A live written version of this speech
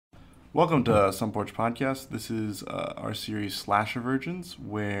Welcome to Some Porch Podcast. This is our series Slasher Virgins,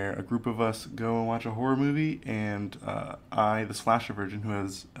 where a group of us go and watch a horror movie, and I, the Slasher Virgin, who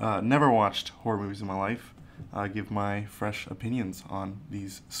has never watched horror movies in my life, give my fresh opinions on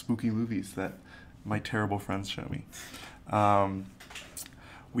these spooky movies that my terrible friends show me.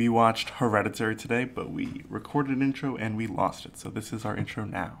 We watched Hereditary today, but we recorded an intro and we lost it, so this is our intro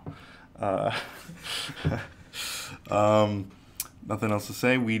now. Nothing else to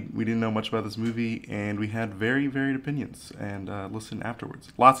say. We didn't know much about this movie, and we had very varied opinions. And listen afterwards.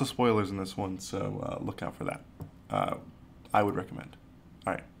 Lots of spoilers in this one, so look out for that. I would recommend.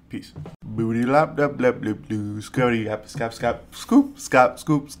 All right, peace. Booty lap lap lap lap loo scotty yap scap scap scoop scap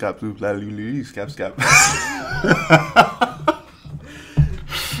scoop scap scoop la loo loo scap scap.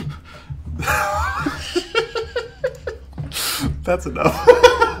 That's enough.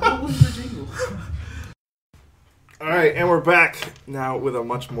 What was the jingle? All right, and we're back now with a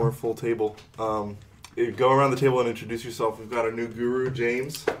much more full table. Go around the table and introduce yourself. We've got our new guru,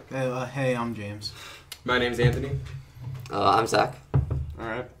 James. Hey, I'm James. My name's Anthony. I'm Zach. All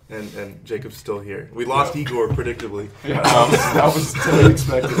right, and Jacob's still here. We lost Igor, predictably. Yeah, that was to be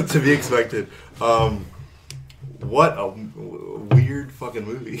expected. To be expected. What a weird fucking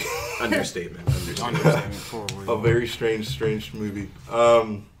movie. Understatement. A very strange movie.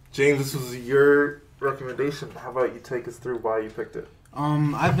 James, this was your recommendation. How about you take us through why you picked it?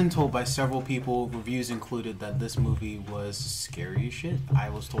 I've been told by several people, reviews included, that this movie was scary as shit. I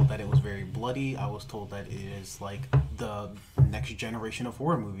was told that it was very bloody. I was told that it is like the next generation of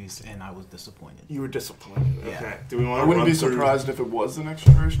horror movies, and I was disappointed. You were disappointed. Yeah. Okay. Do we want I to wouldn't be through... surprised if it was the next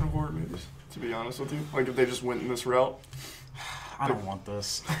generation of horror movies, to be honest with you. Like, if they just went in this route. I don't want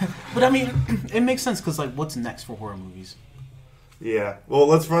this. But I mean, it makes sense, because like, what's next for horror movies? Yeah. Well,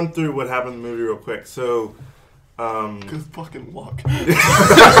 let's run through what happened in the movie real quick. So, Good fucking luck.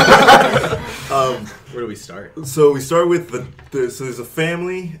 Where do we start? So we start with so there's a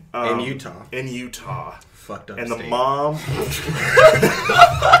family In Utah. Fucked up and state. the mom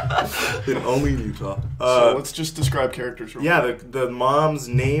in only Utah. So let's just describe characters real quick. The mom's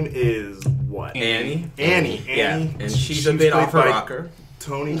name is what? Annie. Annie. And she's a bit off her played by rocker.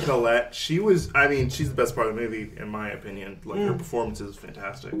 Toni Collette. She's the best part of the movie, in my opinion. Like, her performance is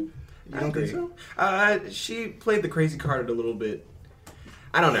fantastic. You don't think so? She played the crazy card a little bit.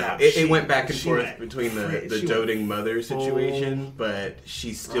 I don't know. Yeah, it went back and forth went between the she doting mother situation, but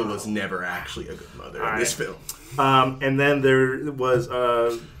she still was never actually a good mother in this film. And then there was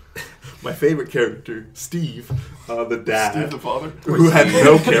my favorite character, Steve, the dad. Steve the father. Who had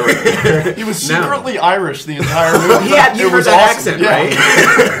no character. He was secretly Irish the entire movie. You heard that accent,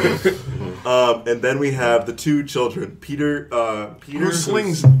 right? And then we have the two children, Peter Who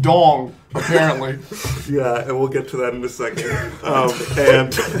slings dong, apparently. Yeah, and we'll get to that in a second.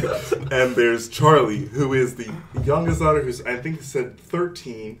 And there's Charlie, who is the youngest daughter, who's, I think, said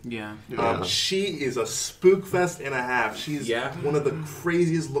 13. Yeah. She is a spook fest and a half. She's one of the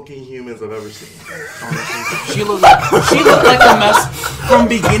craziest looking humans I've ever seen. She looked like a mess from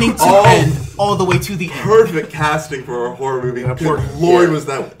beginning to end, all the way to the end. Perfect casting for a horror movie. Good Lord, was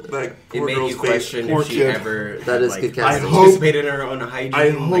that It poor made girl's you face. question Poor if she kid. ever That is like, good casting. participated in her own hygiene. I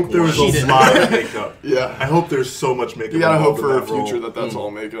hope there was why. a lot of makeup. Yeah. I hope there's so much makeup. You gotta hope involved for in a future role. that's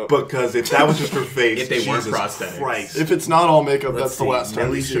all makeup. Because if that was just her face, If they weren't Jesus prosthetics. Christ. If it's not all makeup, Let's that's the see, last time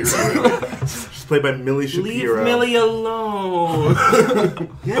Millie you see her. Shapiro. She's played by Millie Shapiro. Leave Millie alone.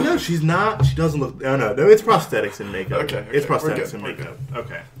 Yeah, no, she's not. She doesn't look. No, it's prosthetics and makeup. Okay, It's we're prosthetics good, and we're makeup.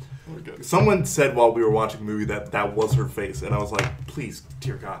 Okay. We're good. Someone said while we were watching the movie that was her face, and I was like, please,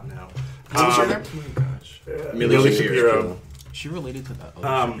 dear God, no. What was her name? Oh my gosh. Millie Shapiro. She related to that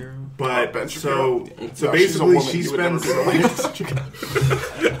other Shapiro? But Ben so Shapiro? No, she's a basically, woman. she You would never spends be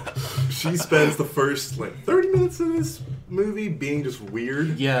she spends the first 30 minutes of this movie being just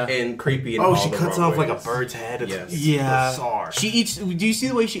weird. Yeah. And creepy in Oh, all she the cuts wrong off like a ways. bird's head. It's Yeah. bizarre. She eats. Do you see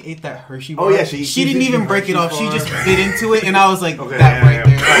the way she ate that Hershey Oh, bar? yeah, she didn't eats even the break it Hershey off. She bar. just bit into it, and I was like, Okay, that right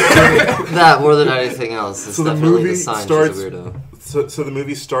there. That more than anything else. It's So the definitely movie the sign starts- she's a weirdo. So the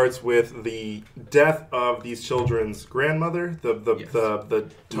movie starts with the death of these children's grandmother, the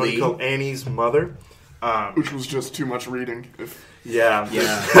Toni Lee. Collette, Annie's mother. Which was just too much reading. Yeah.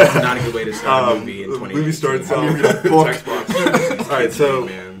 Not a good way to start a movie in The 2018. movie starts Book. All right, so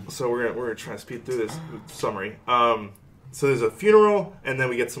man. we're gonna try to speed through this summary. So there's a funeral, and then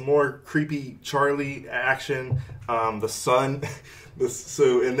we get some more creepy Charlie action. The son,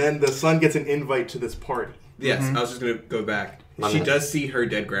 and then the son gets an invite to this party. Yes, I was just going to go back. She does see her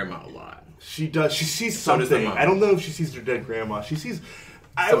dead grandma a lot. She does. She sees So does the something. mom. I don't know if she sees her dead grandma. She sees.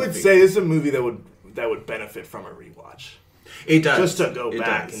 I would Something. say this is a movie that would benefit from a rewatch. It does. Just to go It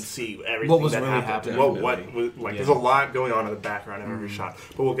back does. and see everything What was that really happened. happening. What was, like, there's a lot going on in the background of every shot.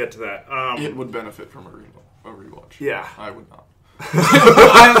 But we'll get to that. It would benefit from a rewatch. Yeah. I would not.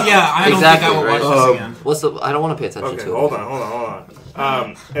 I don't Exactly, think I will right? watch this again. What's the? I don't want to pay attention Okay, to it. hold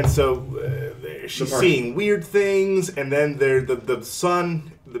on. And so she's seeing weird things, and then the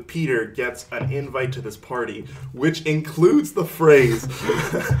son, the Peter, gets an invite to this party, which includes the phrase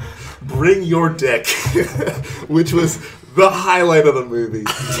 "Bring your dick," which was the highlight of the movie.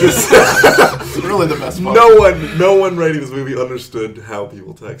 Really the best part. No one writing this movie understood how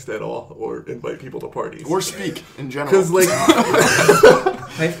people text at all or invite people to parties. Or speak in general. Because like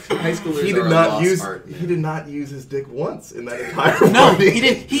High schoolers he are did a not lost use art, man. he did not use his dick once in that entire No, party. he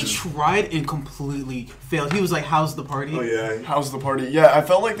didn't. He tried and completely failed. He was like, "How's the party?" Oh yeah. How's the party? Yeah, I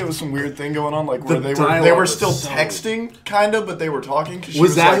felt like there was some weird thing going on, like where The they dialogue were was still so- texting, kind of, but they were talking. 'Cause she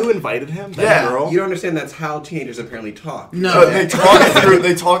Was that like, who invited him? That Yeah. girl? You don't understand that's how teenagers apparently talk. No. They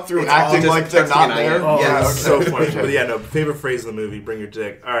talk through It's all acting just like they're texting not and there. IM. Oh, Yeah, that's okay. so funny. Okay. But yeah, no. Favorite phrase in the movie: "Bring your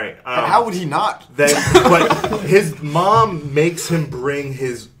dick." All right. How would he not? Then, but his mom makes him bring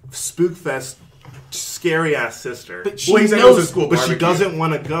his Spookfest scary ass sister. But she Well, he said it knows- was a school but she barbecue. doesn't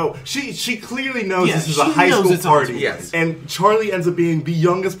want to go. She clearly knows Yeah, this is a she high knows school it's a party. high school party. And Charlie ends up being the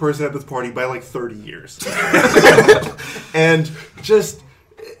youngest person at this party by like 30 years. And just.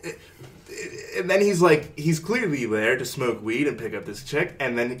 And then he's clearly there to smoke weed and pick up this chick.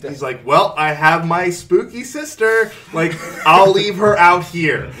 And then he's like, well, I have my spooky sister. Like, I'll leave her out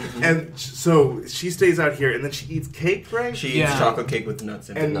here. And so she stays out here. And then she eats cake, right? She Yeah. eats chocolate cake with nuts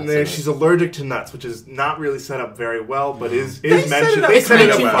in it. and nuts then in it. she's allergic to nuts, which is not really set up very well, but is They set mentioned. it up- They It's set it up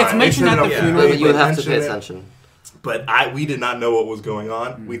mentioned- well. it's They mentioned set it at up the well. funeral. But you They have to mention pay it. attention. But we did not know what was going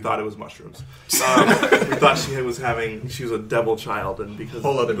on. We thought it was mushrooms. We thought she was a devil child, and because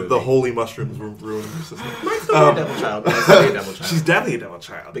Whole other the movie. holy mushrooms were ruining her system. A devil child. But I still be a devil child. She's definitely a devil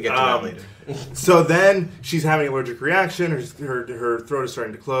child. They get to that later. So then she's having an allergic reaction. Her throat is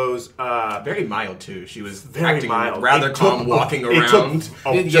starting to close. Very mild too. She was Very acting mild. rather It calm, took- walking it took around,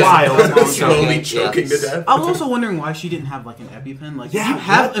 a Yeah. while. slowly Yeah. choking to death. I was also wondering why she didn't have like an EpiPen. Like, Yeah, if you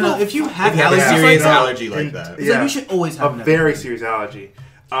have If you have a allergies serious like that, allergy like that. it's like you should always have a an very EpiPen. serious allergy.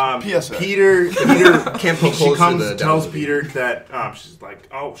 PSA. Peter Can't poke she holes comes, to the tells devil. Peter that she's like,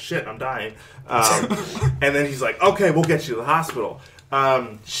 "Oh shit, I'm dying," and then he's like, "Okay, we'll get you to the hospital."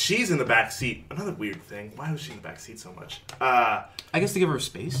 She's in the back seat. Another weird thing. Why was she in the back seat so much? I guess to give her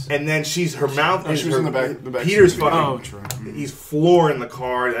space. And then her mouth. No, is she was her- in the back Peter's seat. fucking. Oh, true. He's flooring the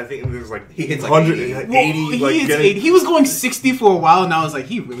car. I think there's like He hits like 100, 80. like Well, 80. he Like is getting- 80. He was going 60 for a while, and I was like,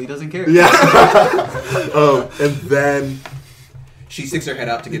 he really doesn't care. Yeah. And then She sticks her head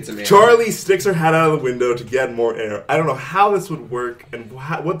out to get some air. Charlie sticks her head out of the window to get more air. I don't know how this would work and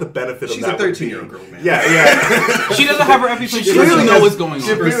what the benefit She's of that a would be. 13-year-old girl, man. Yeah. She doesn't have her EpiPen. She clearly doesn't know has- what's going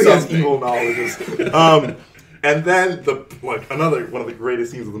She on. really has something. evil knowledges. And then another one of the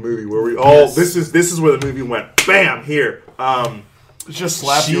greatest scenes of the movie where we all this is where the movie went bam here. It just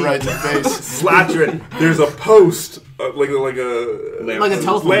slapped you right in the face. Slapped you right. There's a post like a Like a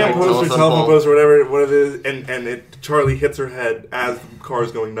telephone lamp pole. post or Telephone telephone pole. post or whatever it is, and Charlie hits her head as the car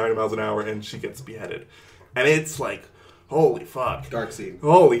is going 90 miles an hour and she gets beheaded, and it's like holy fuck, Dark scene.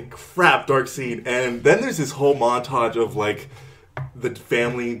 holy crap, dark scene. And then there's this whole montage of like the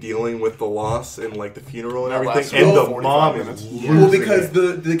family dealing with the loss and like the funeral and That everything, lasts and about the 45 mom minutes. is Well, losing because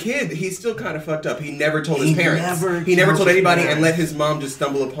it. the kid, he's still kind of fucked up. He never told his He parents. never He never tells told his anybody and parents. let his mom just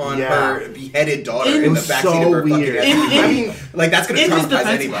stumble upon Yeah. her beheaded daughter It in the was backseat so of her weird. fucking SUV. I mean, like that's gonna In his traumatize defense,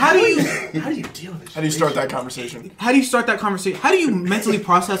 anybody. how do you deal with this? How do you start that conversation? start that conversation? How do you mentally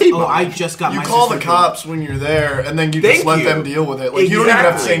process? Oh, I just got You my call the sister cops when you're there, and then you just Thank let you. them deal with it. Like you don't even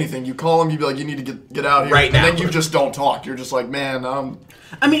have to say Exactly. anything. You call them. You be like, "You need to get out here," Right and now. then you just don't talk. You're just like, "Man,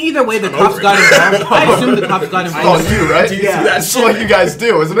 I mean, either way, the I'm cops over got it. involved. I assume the cops got oh, involved. it's you, right? Yeah. That's what you guys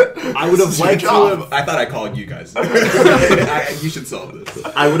do, isn't it? I would have This is your liked to job. have. I thought I called you guys. You should solve this.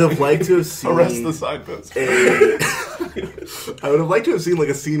 I would have liked to have seen. Arrest the signpost. I would have liked to have seen like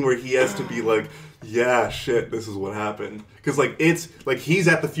a scene where he has to be like, yeah, shit, this is what happened. Because like it's like he's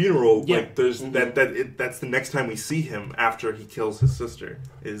at the funeral. Yeah. Like there's that's the next time we see him after he kills his sister.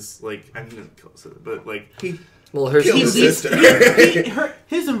 Is like I mean, he doesn't kill his sister, but like Well, her Killed His, his his, sister.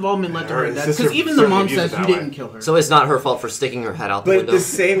 his involvement led to Her her death. sister Because even the certainly mom views it says that you way. didn't kill her. so it's not her fault for sticking her head out the But at window. the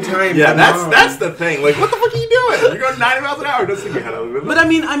same time, yeah, the that's mom- that's the thing. Like what the fuck are you doing? You're going 90 miles an hour. Don't stick your head out of the window. But I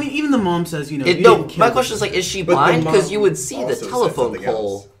mean, even the mom says, you It, you no, didn't kill my her. question is like, is she But the blind? Because mom you would see the also said telephone something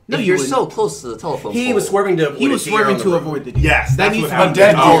pole. else. No, if you you're wouldn't. so close to the telephone He pole. was swerving to. He was swerving to avoid the deer. yes, that that's needs what to happened. be A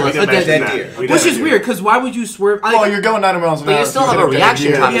dead Oh, deer. we didn't A dead mention deer. that. We Which didn't is mention weird, that. because why would you swerve? Oh, you're going 90 miles an hour. But you still have a You're gonna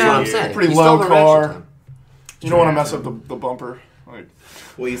reaction get time, is Yeah. what I'm saying. Pretty You still low have a reaction car. time. You don't want to mess up the bumper. Like,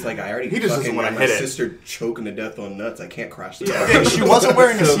 Well, he's like, I already He just doesn't fucking wanna got my hit it. sister choking to death on nuts. I can't crash the car. yeah, she wasn't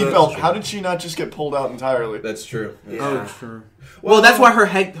wearing a So seatbelt. How did she not just get pulled out entirely? That's true. Oh, sure. Well, that's why her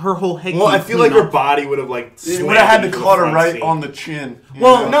whole head. Well, I came feel like clean her up. body would have like. It slammed would have had to into the caught her front right seat. on the chin. you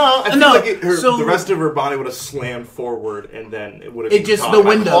Well, know? No, I feel No, like so- the rest of her body would have slammed forward, and then it would have. It just- caught the by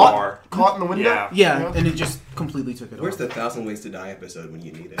window. car. Caught in the window? Yeah. Yeah, and it just completely took it Where's off. the 1,000 Ways to Die episode when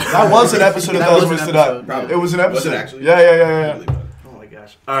you need it? That was an episode of That Thousand was Ways an to Die. episode. Probably. It was an Was episode. it actually? Yeah. Really bad. Oh my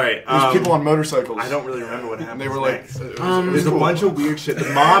gosh! All right, There's people on motorcycles. I don't really remember what happened. They were like, next. it Um, There's was a bunch of weird shit. The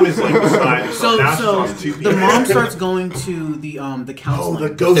mom is like beside her. So, now she's so on two the people. mom starts going to the Oh, counseling. the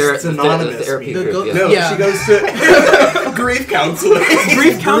Ghosts the Anonymous. therapy meeting. group, yeah. No, Yeah. she goes to grief counseling.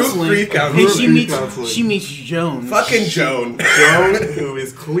 Grief counseling. Grief And counseling. she Grief meets counseling. she meets Joan. Fucking Joan. Joan, who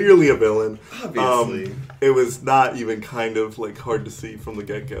is clearly a villain. Obviously. It was not even kind of like hard to see from the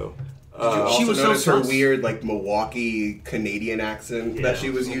get go. Did you also She was so notice her sus. weird, like Milwaukee Canadian accent Yeah, that she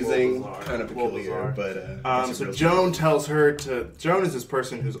was it was a little using? bizarre. Kind of A little peculiar, bizarre. but it's So real Joan simple. tells her to. Joan is this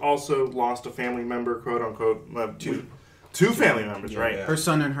person who's also lost a family member, quote unquote. Two family members, right? yeah. Her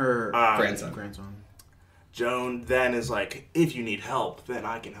son and her Grandson. Joan then is like, if you need help, then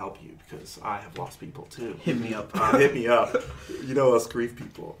I can help you because I have lost people too. Hit me up. Hit me up. You know us grief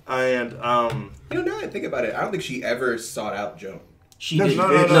people. And You know, now I think about it, I don't think she ever sought out Joan. She no, did. she No,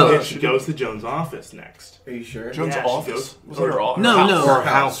 did. no, She goes to Joan's office next. Are you sure? Joan's Yeah, she office? goes- Was it her office? No, no. Or her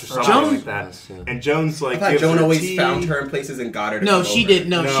house or something Joan- like that. Yes, yeah. And Joan's like, I thought gives Joan her always tea. found her in places and got her to No, come she over. did.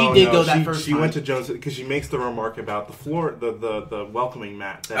 No, she did go that first She time. went to Joan's because she makes the remark about the floor, the welcoming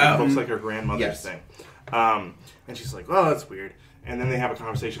mat that Oh. looks like her grandmother's Yes. thing. And she's like, "Oh, that's weird." And then they have a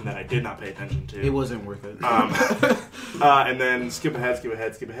conversation that I did not pay attention to. It wasn't worth it. And then skip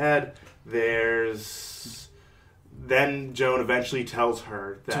ahead. Then Joan eventually tells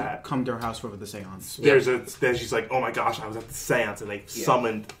her to that come to her house for the seance. then she's like, "Oh my gosh, I was at the seance and they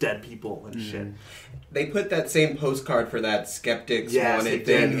summoned dead people and shit." They put that same postcard for that skeptics Yes, wanted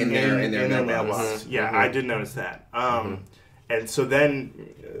they thing did. in their mailbox. mailbox. Yeah, I did notice that. And so then,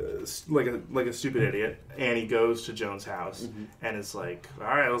 like a stupid idiot, Annie goes to Joan's house and is like, "All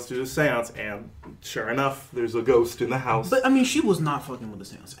right, let's do this seance." And sure enough, there's a ghost in the house. But I mean, she was not fucking with the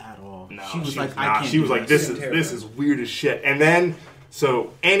seance at all. No, she was like, not. I can't. She was do like, this. this is weird as shit. And then,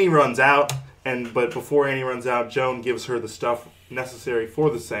 so Annie runs out, but before Annie runs out, Joan gives her the stuff necessary for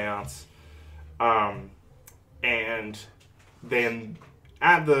the seance. And then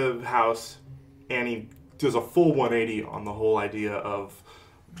at the house, Annie does a full 180 on the whole idea of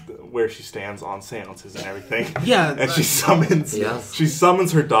where she stands on seances and everything. Yeah, and she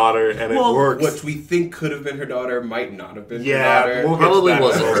summons her daughter, and Well, it works. What we think could have been her daughter might not have been Yeah, her daughter. we'll get to Probably that in a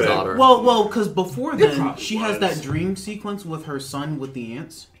wasn't little her bit. daughter. Well, because before then, probably she has was. that dream sequence with her son with the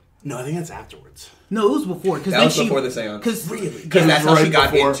ants. No, I think that's afterwards. No, it was before. Cause That then was she, before the seance. Because that's how Right she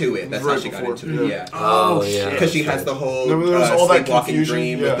got before. into it. That's how Right she got before. into it. Yeah. Oh, yeah. Because she has the whole There was all that sleepwalking confusion,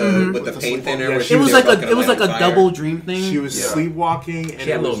 dream yeah. with the the paint sleepwalking. thinner. Yeah, where she she it was there like fucking a fire. double dream thing. She was sleepwalking, and She had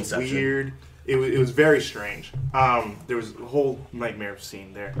it a little was inception. weird. It was very strange. There was a whole nightmare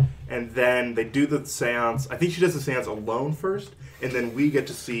scene there, and then they do the seance. I think she does the seance alone first, and then we get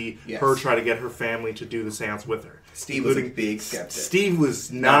to see Yes. her try to get her family to do the seance with her. Steve was a including- big skeptic. Steve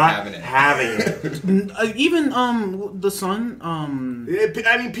was not having it. Even the son. I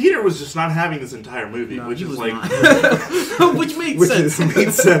mean, Peter was just not having this entire movie, No, which he is was like, not. Which made sense.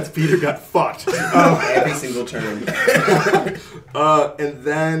 made sense. Peter got fucked. Every single turn. And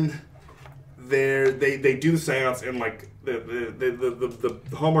then they do the seance, and like the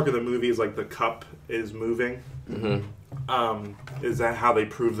hallmark of the movie is like the cup is moving. Is that how they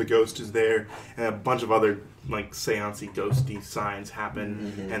prove the ghost is there? And a bunch of other like seance-y, ghosty signs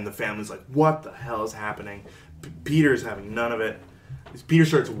happen, and the family's like, "What the hell is happening?" Peter's having none of it. Peter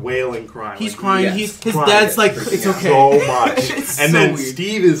starts wailing, crying. He's like, crying. Yes. His Crying. dad's like, it's okay. so much. It's And so then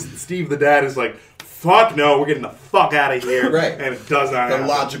weird. Steve the dad is like, "Fuck no, we're getting the fuck out of here." Right. And it does not The happen.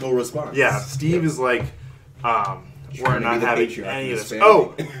 logical response. Yeah, Steve is like, we're trying to not be the having patriarch any of of this this. family.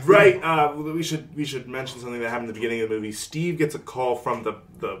 Oh, right. We should mention something that happened at the beginning of the movie. Steve gets a call from the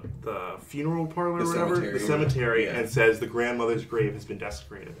funeral parlor or whatever, cemetery. the cemetery, Yeah. and says the grandmother's grave has been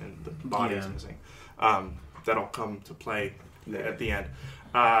desecrated and the body is Yeah. missing. That'll come to play at the end.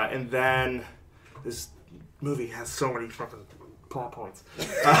 And then this movie has so many fucking plot points.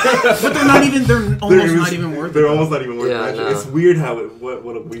 But they're not even. They're almost not even worth it. They're almost not even worth Yeah, mentioning. no. It's weird how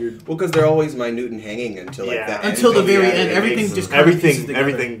what a weird. Well, because they're always minute and hanging until like Yeah. that. Until the end. very Yeah, end. it Everything makes- just kind of pieces together.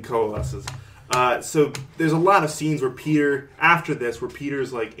 everything coalesces. So there's a lot of scenes where Peter, after this, where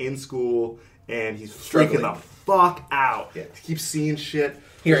Peter's like in school and he's freaking Struggling. the fuck out. Yeah. He keeps seeing shit.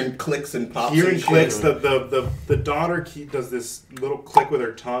 Hearing clicks and pops. Hearing and clicks. shit. The daughter does this little click with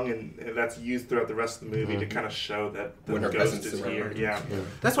her tongue, and that's used throughout the rest of the movie to kind of show that the When her ghost presence is is around here. her. Yeah.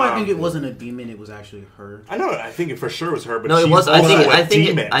 That's why I think it wasn't a demon. It was actually her. I know. I think it for sure was her, but No, it she's was. also a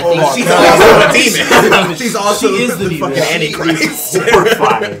demon. She's no. also a demon. She's also She is the demon. fucking Antichrist.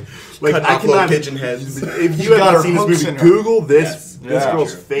 Horrifying. Like Cut I off little cannot. pigeon heads. If you got have her not seen this hooks movie, in her. Google this Yes. this Yeah.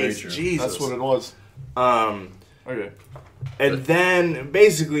 girl's True. face. Very true. Jesus. That's what it was. Okay. And then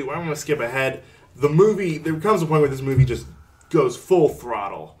basically, I'm gonna skip ahead. The movie, there comes a point where this movie just goes full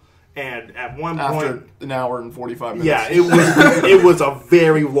throttle, and at one After point, an hour and 45 minutes. yeah, it was a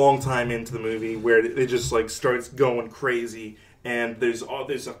very long time into the movie where it just like starts going crazy, and there's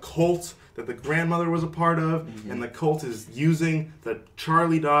a cult that the grandmother was a part of, and the cult is using the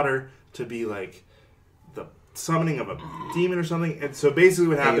Charlie daughter to be like the summoning of a demon or something. And so basically,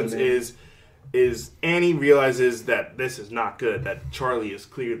 what happens is Annie realizes that this is not good, that Charlie is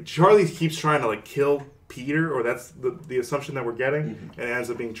clear. Charlie keeps trying to like kill Peter, or that's the assumption that we're getting, and it ends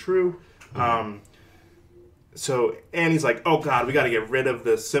up being true. So Annie's like, oh god, we got to get rid of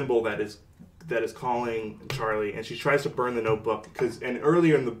the symbol that is calling Charlie, and she tries to burn the notebook, and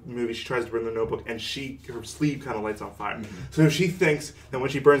earlier in the movie she tries to burn the notebook, and her sleeve kind of lights on fire. So she thinks that when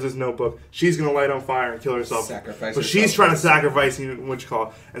she burns this notebook, she's gonna light on fire and kill herself. Sacrifice but she's herself. trying to sacrifice what you call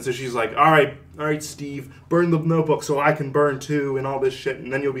it. And so she's like, all right, Steve, burn the notebook so I can burn too, and all this shit,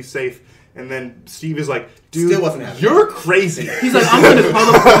 and then you'll be safe. And then Steve is like, dude, Still wasn't happening. you're crazy. He's like, I'm gonna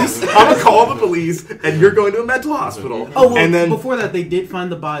call the police. I'm gonna call the police, and you're going to a mental hospital. Oh well, and then before that, they did find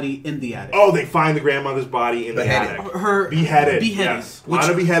the body in the attic. they find the grandmother's body in the Beheaded. attic. Her Beheaded. Beheaded. Yes. A lot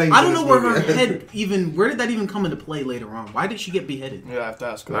of beheadings. I don't in know this where movie. her head even. Where did that even come into play later on? Why did she get beheaded? Yeah, I have to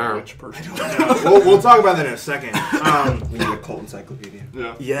ask Wow. which person. We'll talk about that in a second. We need a cult encyclopedia.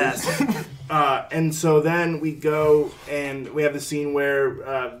 Yeah. Yes. And so then we go and we have the scene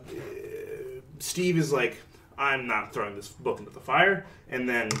where Steve is like, I'm not throwing this book into the fire. And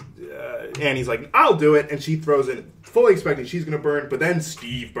then Annie's like, I'll do it. And she throws it, fully expecting she's going to burn. But then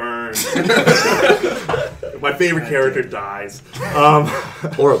Steve burns. My favorite character dies.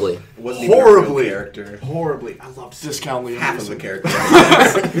 Horribly. Wasn't even a real Horribly. character. Horribly. I love Steve. Discount Liam Half of the Neeson. character.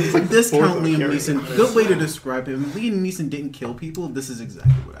 Discount Liam Neeson. Good way to describe him. Liam Neeson didn't kill people. This is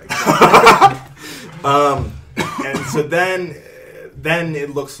exactly what I expected. And so then it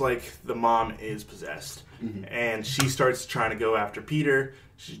looks like the mom is possessed. And she starts trying to go after Peter.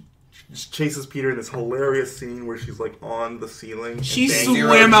 She just chases Peter in this hilarious scene where she's like on the ceiling. She and banging.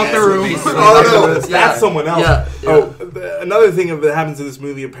 swam out the room. Oh no, Yeah. that's someone else. Yeah, yeah. Oh, another thing that happens in this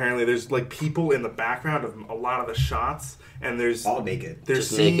movie, apparently, there's like people in the background of a lot of the shots, and there's All naked. there's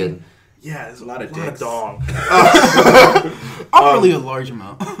Just naked. Yeah, there's A lot of of dicks. dong. Probably a large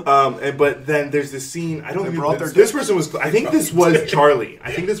amount. But then there's this scene. I don't think brought this their person was. I think this was Charlie.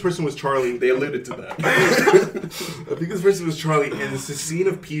 I think this person was Charlie. They alluded to that. I think this person was Charlie, and there's this scene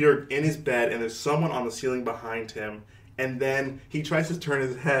of Peter in his bed, and there's someone on the ceiling behind him, and then he tries to turn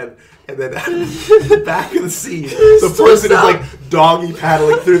his head, and then at the back of the scene, the So person is sad. like doggy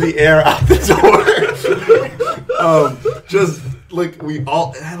paddling through the air out the door. Just like we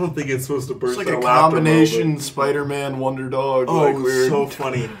all, I don't think it's supposed to burst. It's like a our laughter combination moment. Spider-Man, Wonder Dog. Oh, like it was weird. so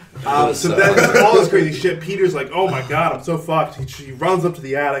funny. So then all this crazy shit. Peter's like, "Oh my god, I'm so fucked." He runs up to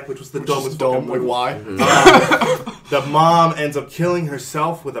the attic, which was the Which is dumbest dumb. fucking Like move. why? The mom ends up killing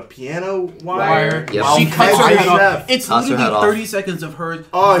herself with a piano wire. Yep. while She cuts her Peggy head off. Chef- It's Cuts her literally head off. 30 seconds of her.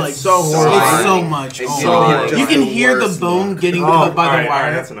 Oh, it's like, so horrible. It's so much. And Oh, giving my him God. just You can the hear the worst bone look. getting Oh, cut by all the right,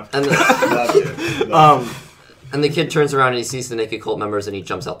 wire. that's enough. And the, Loved it. Loved it. and the kid turns around and he sees the naked cult members and he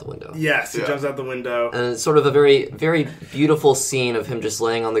jumps out the window. Yes, he Yeah. jumps out the window. And it's sort of a very, very beautiful scene of him just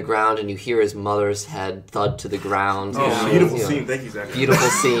laying on the ground and you hear his mother's head thud to the ground. Oh, And, beautiful you know, scene. Thank you, Zach. Beautiful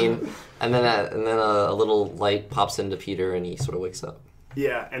scene. And then a little light pops into Peter and he sort of wakes up.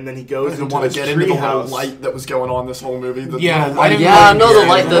 Yeah, and then he I goes didn't into want this to get into the whole treehouse. light that was going on this whole movie. The Yeah, little I didn't Yeah, know no, the Yeah,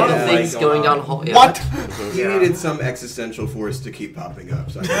 light, the yeah. things going down. Yeah. What? He Yeah. needed some existential force to keep popping up.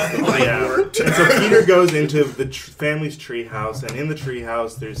 So I guess the light Yeah. worked. And so Peter goes into the family's treehouse, and in the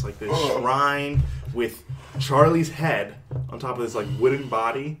treehouse, there's like this shrine with Charlie's head on top of this like wooden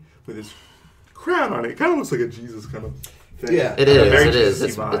body with his crown on it. It kind of looks like a Jesus kind of thing. Yeah. It is, Very it is.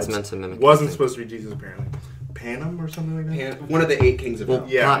 Jesus-y It's vibes. meant to mimic. Wasn't that supposed to be Jesus apparently. Panem or something like that. And one of the 8 kings of hell.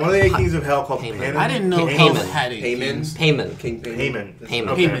 Yeah, one of the 8 kings of hell called Haman. Panem. I didn't know Haman. Hell had it. Haman. thing. Payman. King Payman. Haman. Haman.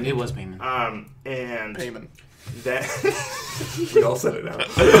 Okay. Payment. It was payment. And Payment. that we all said it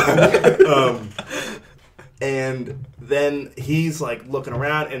now. And then he's like looking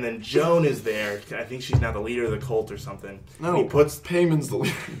around, and then Joan is there. I think she's now the leader of the cult or something. No, And he puts. Payman's the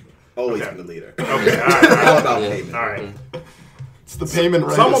leader. Always Okay. been the leader. Okay, all right, all All right. about Yeah. Payman. All right. It's the payment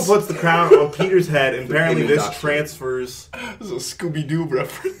right. Someone puts the crown on Peter's head, and apparently payment this doctor. transfers. This is a Scooby-Doo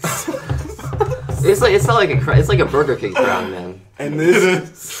reference. It's not like it's like a Burger King crown, man. And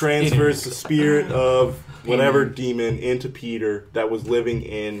this transfers the spirit of whatever demon into Peter that was living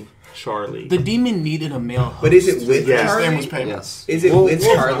in Charlie. The demon needed a male host. But is it with Yes. His name Charlie? was Payment. Yes. Is it We'll with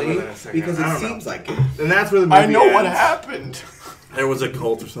talk about Charlie? that in a second. Because I it don't know. seems like it. And that's where the movie I know what ends. happened. There was a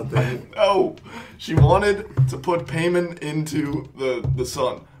cult or something. Oh, she wanted to put Payment into the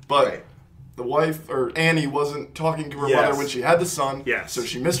son, but Right. the wife or Annie wasn't talking to her Yes. mother when she had the son. Yes. So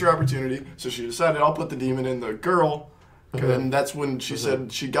she missed her opportunity. So she decided I'll put the demon in the girl, and that's when she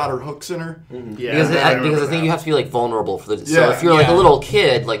said she got her hooks in her. Yeah, Because I I remember think that. you have to be like vulnerable for the. So Yeah. if you're like a Yeah. little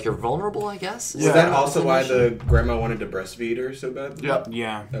kid, like you're vulnerable, I guess. Was Yeah. that also why the grandma wanted to breastfeed her so bad? Yeah.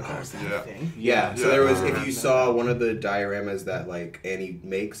 Yeah. Okay. Yeah. Yeah, so Yeah. there was, if you saw one of the dioramas that like Annie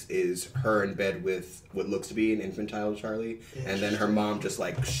makes is her in bed with what looks to be an infantile Charlie, and then her mom just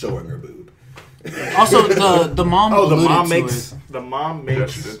like showing her boob. Also, the mom. Oh, the alluded mom to makes it. Yeah,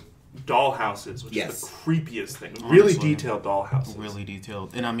 she did. doll houses, which Yes. is the creepiest thing. Really Honestly. detailed doll houses. Really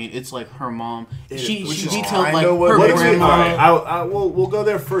detailed, and I mean, it's like her mom. It She is- which she is detailed kinda like her what What do we, all grandma. right, we'll go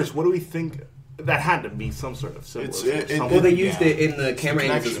there first. What do we think? That had to be some sort of symbolism. It- something. Well, they used Yeah. it in the camera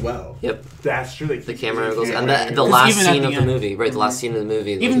angles as connection. well. Yep. That's true. The camera angles and camera the angles. last even at scene the of the end. movie, right? The last scene of the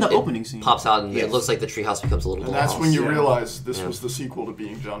movie. Even like, the it opening scene. pops out and Yes. it looks like the treehouse becomes a little And dollhouse. that's when you Yeah. realize this Yeah. was the sequel to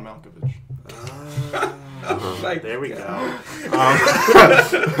Being John Malkovich. Like, There we go.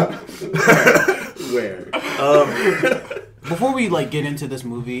 where? Before we like get into this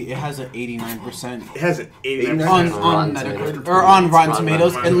movie, it has an 89% It has an 89%. on Rotten Metacritic Tomatoes. or on Rotten Rotten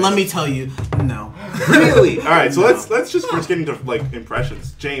Tomatoes, Tomatoes. and let me tell you, no, Really? All right. So let's just first get into like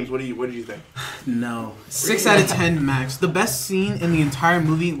impressions. James, what did you think? no. 6 out of 10 max. The best scene in the entire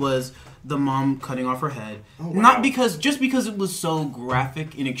movie was the mom cutting off her head. wow. Not because it was so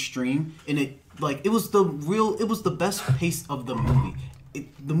graphic and extreme, and it was the best pace of the movie.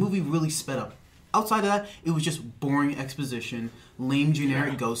 The movie really sped up. Outside of that, it was just boring exposition, lame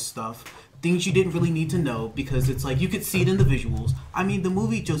generic ghost stuff, things you didn't really need to know because it's like you could see it in the visuals. I mean, the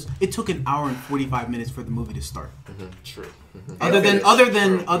movie it took an hour and 45 minutes for the movie to start. True. Other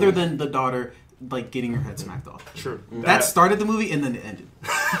than the daughter like getting her head smacked off. True. That started the movie and then it ended.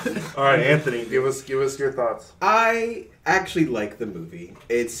 All right, Anthony, give us your thoughts. I actually like the movie.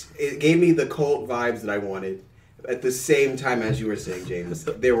 It gave me the cult vibes that I wanted. At the same time, as you were saying, James,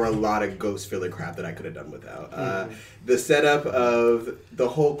 there were a lot of ghost filler crap that I could have done without. The setup of the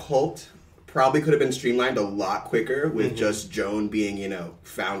whole cult probably could have been streamlined a lot quicker with just Joan being,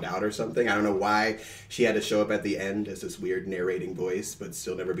 found out or something. I don't know why she had to show up at the end as this weird narrating voice, but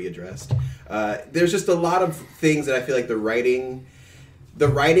still never be addressed. There's just a lot of things that I feel like the writing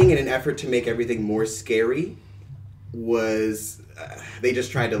in an effort to make everything more scary was they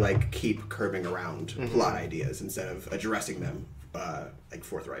just tried to like keep curving around plot ideas instead of addressing them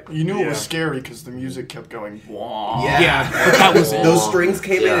forthright. You knew it Yeah. was scary because the music kept going. Wah. Yeah, that was it. Those strings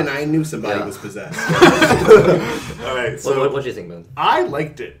came Yeah. in and I knew somebody Yeah. was possessed. All right. So What do you think, Ben? I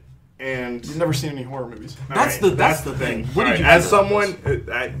liked it, and You've never seen any horror movies. That's the thing. What did you As think? someone,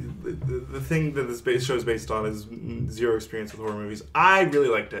 the thing that this show is based on is zero experience with horror movies. I really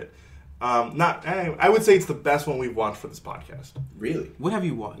liked it. I would say it's the best one we've watched for this podcast. Really? What have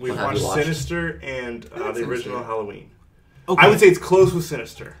you watched? We've What have you watched watched? Sinister and the original Sinister. Halloween. Okay. I would say it's close with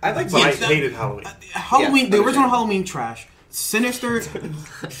Sinister. I like but I Sinister. hated Halloween. Halloween, Yeah, the original understand. Halloween trash. Sinister,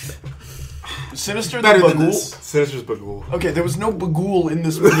 Sinister better the than Bagul? this. Sinister's Bagul. Okay, there was no Bagul in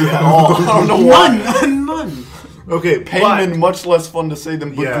this movie at all. I don't know why. None. Okay, Payman, much less fun to say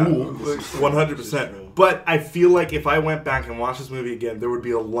than yeah, Bagul. 100%. But I feel like if I went back and watched this movie again, there would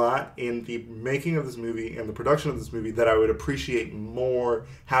be a lot in the making of this movie and the production of this movie that I would appreciate more,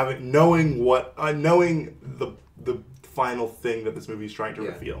 knowing the final thing that this movie is trying to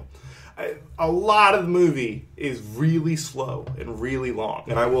reveal. A lot of the movie is really slow and really long,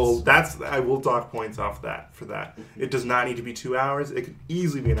 and I will dock points off that for that. It does not need to be 2 hours. It could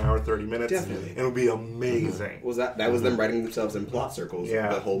easily be an hour 30 minutes. Definitely. And it would be amazing. Was that was them writing themselves in plot circles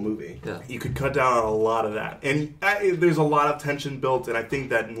Yeah. the whole movie. Yeah. You could cut down on a lot of that, and there's a lot of tension built, and I think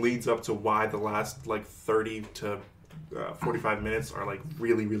that leads up to why the last 30 to 45 minutes are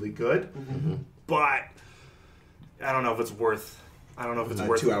really really good. But I don't know if it's worth. I don't know if it's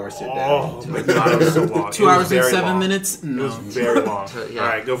worth 2 hours sit down. Oh my god, it was so long. 2 It was hours and very 7 long. minutes? It No. was very long. Yeah. All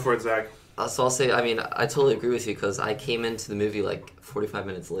right, go for it, Zach. So I'll say, I totally agree with you because I came into the movie 45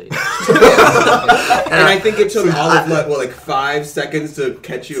 minutes late. And I think it took all of 5 seconds to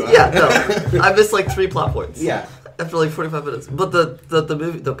catch you up. Yeah, no, I missed 3 plot points. Yeah. after like 45 minutes. But the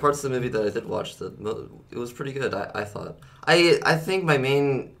movie, the parts of the movie that I did watch, it was pretty good. I thought. I think my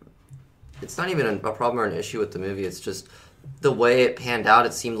main, it's not even a problem or an issue with the movie. It's just the way it panned out.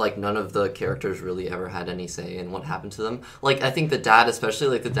 It seemed like none of the characters really ever had any say in what happened to them. Like, I think the dad, especially,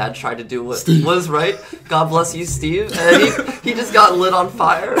 like the dad tried to do what was right. God bless you, Steve. And he just got lit on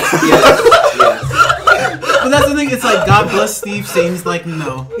fire. Yes. But that's the thing. It's like God bless Steve. Satan's like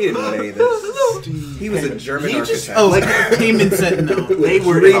no. He didn't want any of this. He was a German architect. Heyman said no. They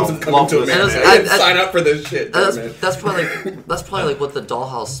were dreams of coming to America. I didn't sign up for this shit. That's probably like what the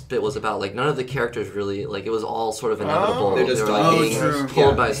dollhouse bit was about. Like none of the characters really, like it was all sort of inevitable. They're just like being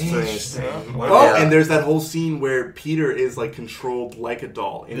pulled by strings. And there's that whole scene where Peter is like controlled like a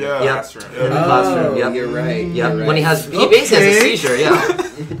doll in the classroom. In the classroom. Yep. You're right. Yeah, when he basically has a seizure. Yeah.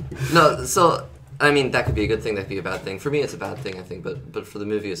 No, so. I mean, that could be a good thing, that could be a bad thing. For me, it's a bad thing, I think, but for the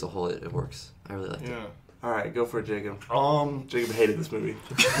movie as a whole, it works. I really liked it. All right, go for it, Jacob. Jacob hated this movie.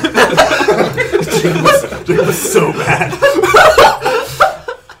 Jacob was so bad.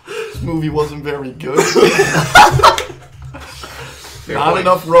 This movie wasn't very good. Not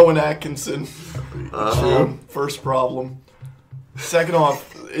enough Rowan Atkinson. First problem. Second off,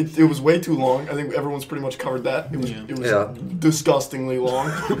 it was way too long. I think everyone's pretty much covered that. It was disgustingly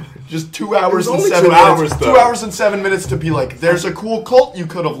long. Just 2 hours and 7 minutes. 2 hours and 7 minutes to be like, there's a cool cult you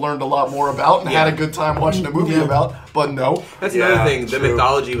could have learned a lot more about and had a good time watching a movie about, but no. That's another thing. The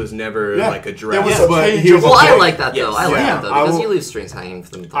mythology was never like addressed. There was a page of I like that though. I like that though because you leave strings hanging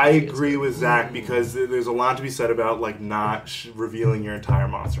for them. I agree with Zach because there's a lot to be said about like not revealing your entire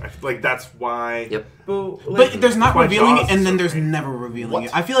monster. I feel like that's why. Yep. But there's not revealing it, and then there's never revealing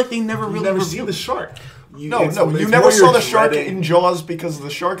it. I feel like they never really never see the shark. You never saw the shark in Jaws because the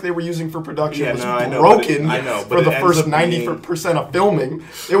shark they were using for production was broken for the first 90% of filming.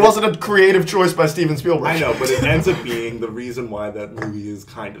 It wasn't a creative choice by Steven Spielberg. I know, but it ends up being the reason why that movie is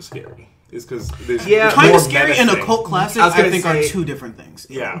kind of scary. Is because there's kind of scary and a cult classic. I think are two different things.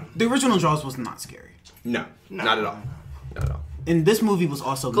 Yeah, the original Jaws was not scary. No, not at all. Not at all. And this movie was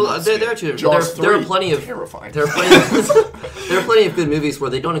also not scary. There are two. There are plenty of terrifying. There are plenty of good movies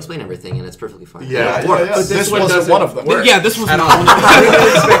where they don't explain everything and it's perfectly fine. Yeah. But this wasn't one of them. Yeah, this was not one of them.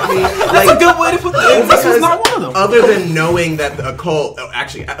 That's a good way to put that. This was not one of them. Other than knowing that a cult,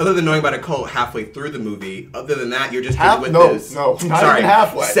 other than knowing about a cult halfway through the movie, other than that, you're just with this. No, not even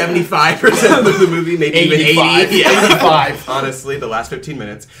halfway. 75% of the movie, maybe 85. even 80. 85. Honestly, the last 15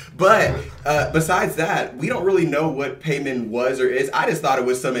 minutes. But besides that, we don't really know what Payman was or is. I just thought it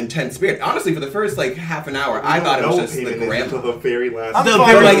was some intense spirit. Honestly, for the first like half an hour, I thought it was just the grandma. Until the very last.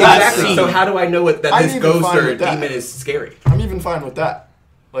 Exactly. So how do I know that this ghost or demon is scary? I'm even fine with that.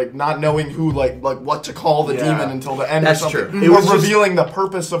 Like not knowing who, like what to call the demon until the end. That's or something. true. It was revealing the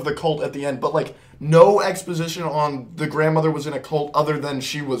purpose of the cult at the end, but like no exposition on the grandmother was in a cult other than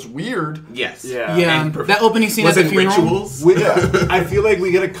she was weird. Yes. Yeah. That opening scene at the funeral. Rituals. I feel like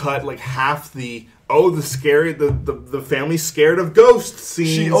we gotta cut like half the. The scary the family's scared of ghost scenes.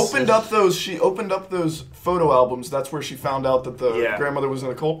 She opened up those photo albums. That's where she found out that the grandmother was in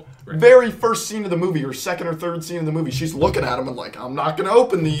a cult. Right. Very first scene of the movie, or second or third scene of the movie, she's looking at him and like, I'm not gonna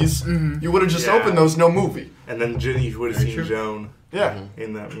open these. Mm-hmm. You would have just opened those, no movie. And then you would have seen Joan. Yeah.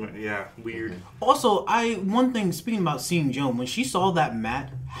 In that, weird. Also, one thing, speaking about seeing Joan, when she saw that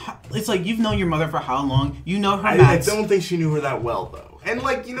mat, it's like you've known your mother for how long? You know her mats. I don't think she knew her that well though. And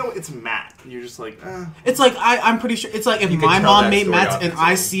like it's Matt. You're just like, It's like I'm pretty sure. It's like if my mom made mats and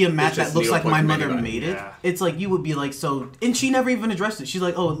I see a mat that looks like my mother made it. It's like you would be like so. And she never even addressed it. She's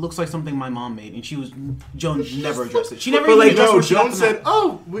like, oh, it looks like something my mom made, and Joan never addressed it. She never even addressed it. Joan said,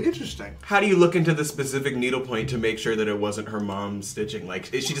 oh, well, interesting. How do you look into the specific needle point to make sure that it wasn't her mom stitching? Like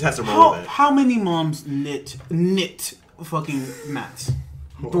she just has to roll with it. How many moms knit fucking mats?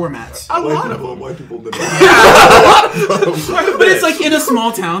 Doormats. A lot of them. White people did that. But it's like in a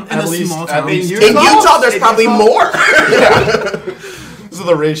small town. In in Utah, there's probably more. This is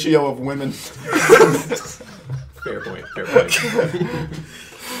the ratio of women. Fair point.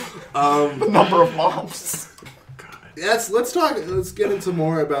 The number of moms. Let's get into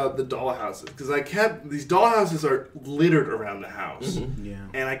more about the dollhouses because these dollhouses are littered around the house. Mm-hmm. Yeah.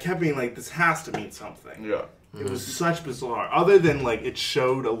 And I kept being like, this has to mean something. Yeah. It was such bizarre. Other than like it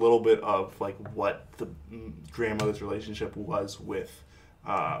showed a little bit of like what the grandmother's relationship was with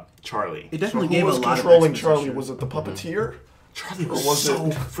Charlie. It definitely gave a lot of controlling Charlie. Was it the puppeteer? Charlie Or was was so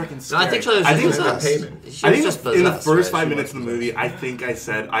it- freaking No, scary. I think Charlie was I just think possessed. payment. She I was think just in the possessed, first right? 5 She minutes of was the movie, I think I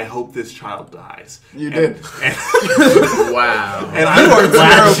said, I hope this child dies. You And- did. Wow. And I'm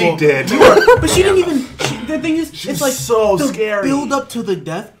glad she did. But she didn't even. The thing is, She it's was like so the scary. build up to the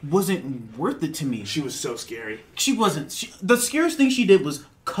death wasn't worth it to me. She was so scary. She wasn't. The scariest thing she did was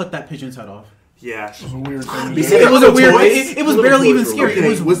cut that pigeon's head off. Yeah. It was a weird thing. They to said do. It was a weird. toys? It was Little barely even toys were scary. It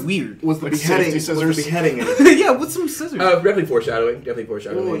weird. was weird. Was the Like beheading? safety Was the scissors? beheading? anything? Yeah, with some scissors. Definitely foreshadowing. Definitely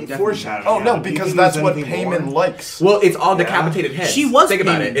foreshadowing. Foreshadowing. Oh no, yeah. Do you because think that's there what was anything Payman more? likes. Well, it's all Yeah. decapitated heads. She was Think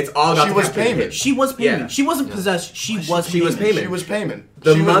about Payman. it. It's all about She was decapitated Payman. heads. She was Payman. Yeah. She wasn't possessed. She was. She was Payman. She was Payman.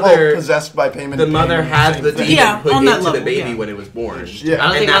 The She was mother- both possessed by Payman. The and mother Payman, had same the thing. demon Yeah, put on that into level, the baby yeah. when it was born. Yeah. I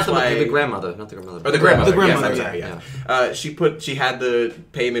don't think And that's that's why- the grandmother, not the grandmother. Or the grandmother. The grandmother, Yes, I'm yeah. sorry, yeah. She had the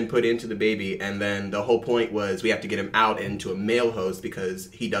payment put into the baby, and then the whole point was we have to get him out into a male host because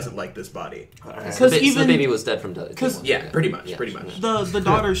he doesn't like this body. Because So the even baby was dead from death. 'cause- Yeah, pretty much, Yeah. pretty much. the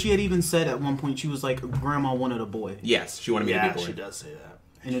daughter, she had even said at one point, she was like, "Grandma wanted a boy," Yes, she wanted me to Yeah, be born. she does say that.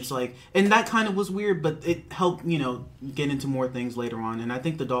 and it's like, and that kind of was weird, but it helped, get into more things later on. And I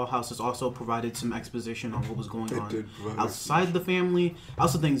think the dollhouse has also provided some exposition on what was going on outside the family. I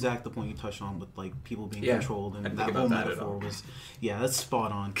also think Zach, the point you touched on with like people being Yeah, controlled, I and didn't that think whole about that at metaphor all. was, that's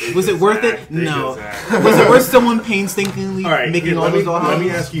spot on. Was it worth it? Zach, No. Zach. Was it worth someone painstakingly All right, making here, all let those me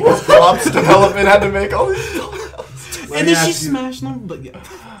dollhouses? ask you this. Props development had to make all these. And me then she ask you- smashed them, but yeah.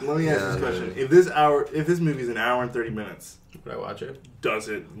 Let me ask you this question: If this movie is an hour and 30 minutes, Would I watch it? does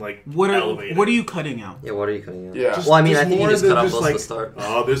it like What elevate? are you cutting out? Yeah, what are you cutting out? Yeah. Well, I mean, I Just think you more just than cut out just most like, of the start.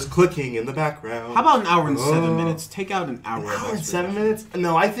 Oh, there's clicking in the background. How about an hour and 7 Oh. minutes? Take out an hour. An hour and of 7 exposition. minutes?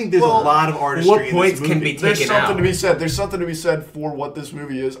 No, I think there's Well, a lot of artistry. what in this points can movie. be There's taken something out. to be said. There's something to be said for what this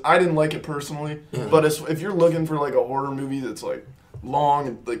movie is. I didn't like it personally, but if you're looking for like a horror movie that's like long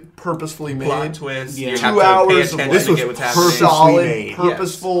and like purposefully made, Plot twist. Yeah. You 2 have to pay hours of attention this to was get what's happening. perfect. solid, made.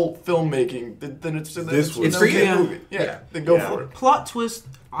 purposeful filmmaking, then it's This was- It's for you. Movie. Yeah, Yeah. then go Yeah. for it. Plot twist.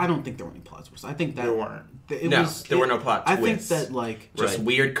 I don't think there were any plot twists. I think that There weren't. It were no plot I twists. think that like Just Right.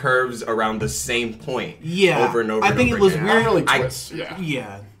 weird curves around the same point. Yeah. Over and over. I and think over it was again. weird. Not really I- twists. Yeah.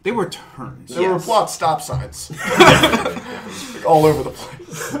 yeah, they were turns. There were Yes. plot stop signs. Like, all over the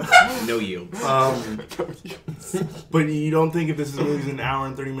place. No yield. But you don't think if this movie's an hour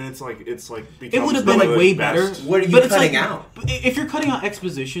and 30 minutes, like it's like It becomes would have the been way best? better. What are you but it's cutting like, out? If you're cutting out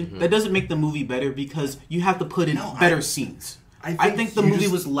exposition, that doesn't make the movie better because you have to put in better scenes. I think the you movie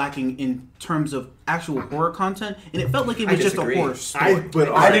just- was lacking in terms of actual horror content, and it felt like it I was just a disagree. horror story. But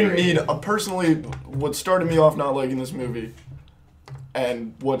I alright. didn't need personally what started me off not liking this movie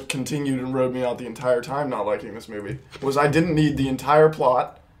and what continued and rode me out the entire time not liking this movie was I didn't need the entire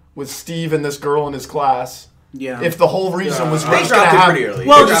plot with Steve and this girl in his class. Yeah. If the whole reason was They we're just gonna dropped it have, pretty early.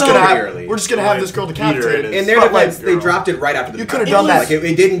 Well, They we're just dropped gonna it have, pretty early. we're just gonna have this girl Peter and decapitated. his- In their But, defense, like, they dropped it right after the. You could have It done was- that. Like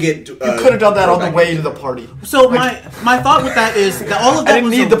it didn't get. You could have done that on the back way in. to the party. So my thought with that is that all of that I didn't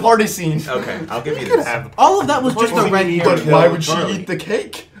was need the party scene. Okay, I'll give you this. all of that was just a Well, red you herring. But why would Charlie. she eat the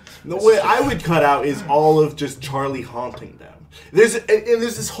cake? The way I would cut out is all of just Charlie haunting them. There's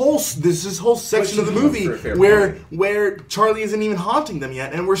this whole section of the movie For a fair where Charlie isn't even haunting them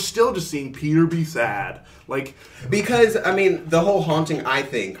yet, and we're still just seeing Peter be sad. Like Because, I mean, the whole haunting, I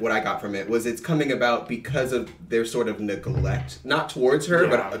think, what I got from it was it's coming about because of their sort of neglect. Not towards her,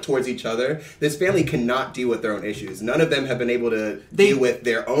 Yeah. but towards each other. This family cannot deal with their own issues. None of them have been able to deal with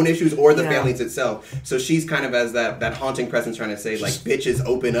their own issues or the Yeah. families itself. So she's kind of as that haunting presence trying to say, like, bitches,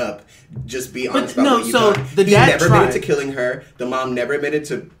 open up. Just be honest about no, what you've so done. the He dad never tried. admitted to killing her. The mom never admitted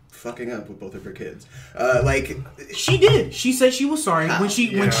to fucking up with both of her kids. She did. She said she was sorry when she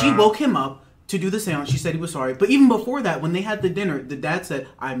Yeah. woke him up to do the seance. She said he was sorry. But even before that, when they had the dinner, the dad said,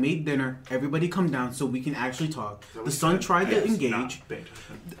 "I made dinner. Everybody come down so we can actually talk." The son tried to engage.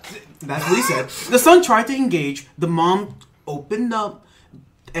 That's what he said. The son tried to engage. The mom opened up.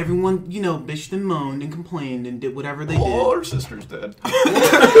 Everyone, bitched and moaned and complained and did whatever they did. Oh, her sister's dead.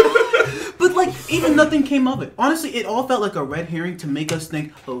 But like, even nothing came of it. Honestly, it all felt like a red herring to make us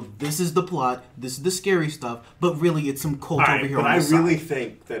think, "Oh, this is the plot. This is the scary stuff." But really, it's some cult over here but on I the really side.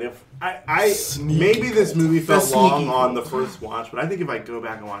 think that if I Sneaky maybe this movie felt The long sneaky on the first watch, but I think if I go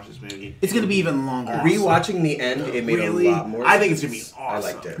back and watch this movie, It's gonna be even longer. Rewatching the end, it made Really? a lot more sense. I think it's gonna be I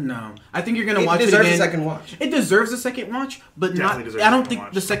awesome. liked it. No, I think you're gonna It watch it deserves again. a second watch. It deserves a second watch, but Definitely not. deserves I a don't second think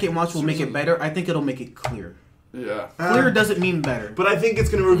watch. the second watch will make it better. I think it'll make it clear. Yeah. Clear doesn't mean better. But I think it's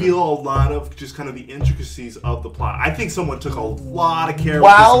going to reveal a lot of just kind of the intricacies of the plot. I think someone took a lot of care.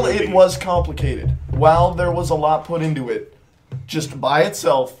 While with this it movie. was complicated, while there was a lot put into it, just by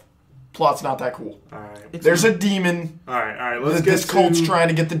itself, plot's not that cool. All right, It's There's not- a demon. all right. Let's get This cult's to- trying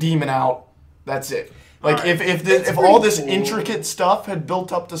to get the demon out. That's it. Like, if all this intricate stuff had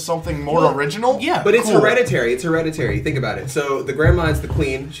built up to something more original... Yeah. But it's hereditary. It's hereditary. Think about it. So the grandma is the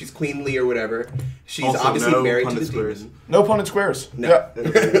queen. She's queenly or whatever. She's Also, obviously no married to Punnett the squares. demon. No Punnett squares. No.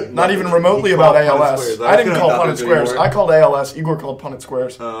 Yeah. Not even remotely He about called Punnett ALS. squares. I didn't call Not Punnett those squares. anymore. I called ALS. Igor called Punnett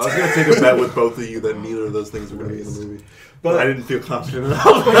squares. I was going to take a bet with both of you that neither of those things were going to be in the movie. But I didn't feel confident enough.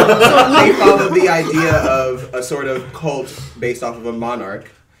 So they follow the idea of a sort of cult based off of a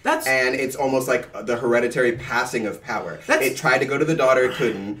monarch. And it's almost like the hereditary passing of power. It tried to go to the daughter, it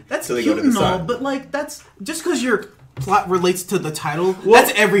couldn't. That's so they cute go to the and all, son. but like that's just because your plot relates to the title.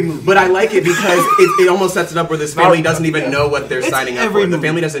 That's every movie. But I like it because it almost sets it up where this family doesn't even know what they're signing up every for. The movie.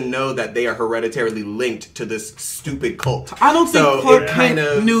 family doesn't know that they are hereditarily linked to this stupid cult. I don't So think Clark it Kent kind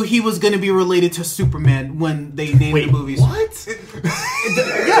of knew he was going to be related to Superman when they named the movies. What?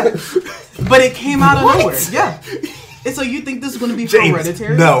 Yeah, but it came out of nowhere. Yeah, it's like you think this is going to be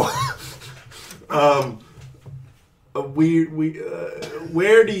hereditary? No.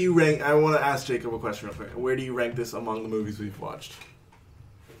 Where do you rank? I want to ask Jacob a question real quick. Where do you rank this among the movies we've watched?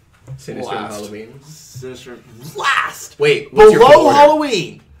 Sinister Last. Halloween. Sinister. Last. Wait, what's your Below order?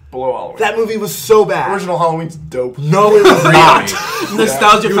 Halloween. Below Halloween. That movie was so bad. Original Halloween's dope. No, it was not.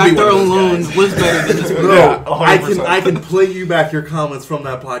 Nostalgia You would be factor one of those alone guys. was better than this movie. Bro, Yeah, I 100%. can play you back your comments from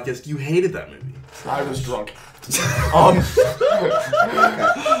that podcast. You hated that movie. I was drunk.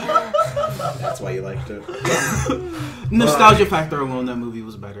 That's why you liked it. Nostalgia factor alone, that movie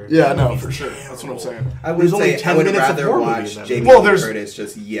was better. Yeah, no, for sure. That's what I'm saying. I would There's only say 10 I would minutes of rather horror movie watch in that Jamie movie. Well, Lee there's- Curtis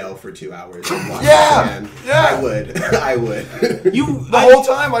just yell for 2 hours and watch Yeah, it again. yeah. I would. I would. The whole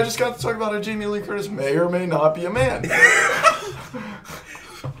time, I just got to talk about how Jamie Lee Curtis may or may not be a man.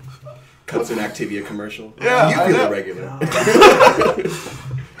 Cuts an Activia commercial. Yeah, you I feel know. irregular.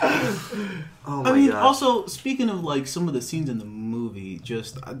 Oh I my mean, God. also speaking of like some of the scenes in the movie,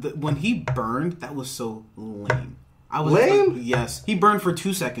 just when he burned, that was so lame. I was Lame? yes, he burned for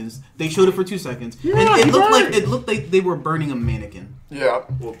 2 seconds. They showed it for 2 seconds, Yeah, and he burned. it looked like they were burning a mannequin. Yeah.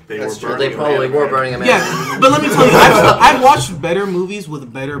 Well, they That's were true. burning They probably a man. were burning a man. Yeah, but let me tell you, I've watched better movies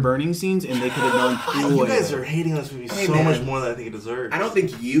with better burning scenes, and they could have done You way guys better. are hating on this movie Hey, so man. much more than I think it deserves. I don't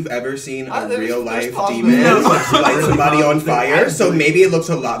think you've ever seen a There's real life positive demon things. light somebody on fire, Absolutely. so maybe it looks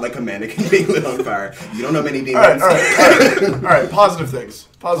a lot like a mannequin being lit on fire. You don't know many All right, demons. all right. All right, positive things.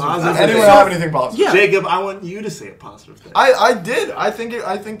 Positive things. Anyone things. have anything positive? Yeah. Jacob, I want you to say a positive thing. I did. I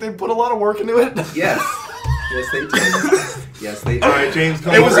think they put a lot of work into it. Yes. Yes, they do. Yes, they do. All right, James,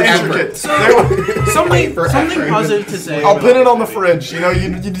 come It on. was For intricate. effort. Something For something effort. positive to say. I'll pin it on the fridge. You know,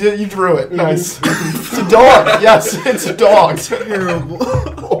 you drew it. Nice. It's a dog. Yes, it's a dog. Terrible.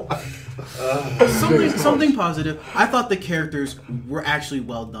 Something positive. I thought the characters were actually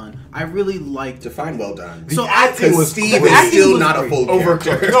well done. I really liked. Define well done. So Because was Steve great. is still was not a great. full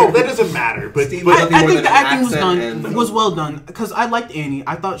character. No, that doesn't matter. But Steve was nothing I more think than the an acting was accent done and was well done because I liked Annie.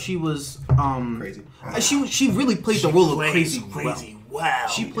 I thought she was crazy. She really played the role of crazy Wow.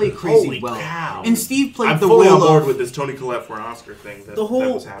 She played crazy Holy well. cow. And Steve played I'm the fully role on board of with this Tony Collette for an Oscar thing that, The whole,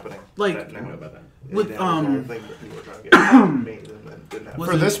 that was happening. like, that I don't know about that. with that entire thing that you were trying to get made and then didn't happen. Was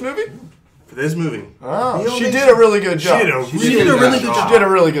For it- this movie? For this movie. Oh, The she only- did a really good job. She did a really good She job. did a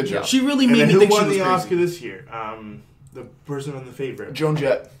really good job. She really And made then me who think she won was the crazy. Oscar this year? The person on The Favorite. Joan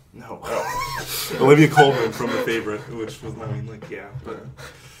Jett. No. Olivia Colman from The Favorite, which was, I mean, like, yeah, but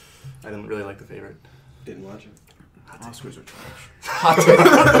I didn't really like The Favorite. Didn't watch it. Oscars are trash. Hot take.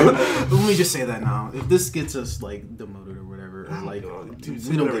 Let me just say that now. If this gets us like demoted or whatever, or, like Dude,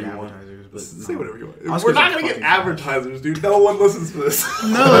 say we don't whatever get you want. advertisers, but Say whatever you want. Oscars We're not are gonna get fucking trash. advertisers, dude. No one listens to this.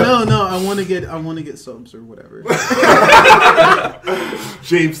 No. I want to get subs or whatever.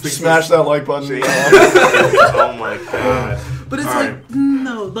 James thinks Smash that like button. James. Oh my god. But it's All like right.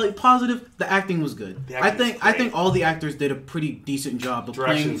 no, like positive. The acting was good. The I acting's think great. all the actors did a pretty decent job of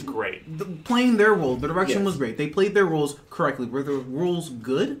Direction's playing. great. Playing their role. The direction Yes. was great. They played their roles correctly. Were the roles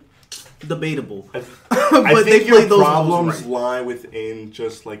good? Debatable. I But they think your played those roles problems right. lie within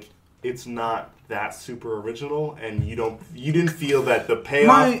just like it's not that super original, and you didn't feel that the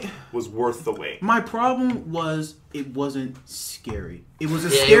payoff was worth the wait. My problem was it wasn't scary. It was a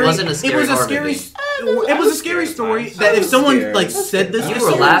Yeah, it scary. wasn't a scary horror movie. It was a scary story that if was someone scared. like I was said this, scared. You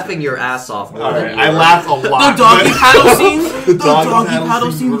were laughing your ass off more than Alright, you I were. laugh a lot. The doggy but- paddle scene. The doggy doggy paddle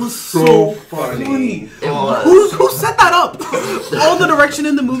paddle scene scene was was so so funny. funny. It was. Who set that up? All the direction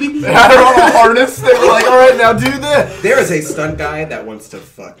in the movie. They had her on a harness. They were like, all right, now do this. There is a stunt guy that wants to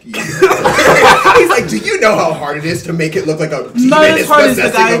fuck you. He's like, do you know how hard it is to make it look like a demon Not as is hard as the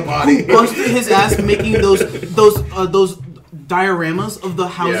possessing guy a body? who busted his ass making those dioramas of the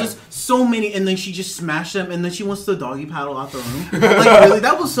houses, Yeah. so many, and then she just smashed them, and then she wants to doggy paddle out the room. Like, really,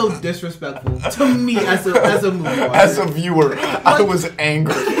 that was so disrespectful to me as a movie watcher. As a viewer, I was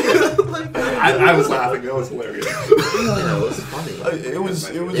angry. I was laughing. That was hilarious. Yeah, it was funny. It was.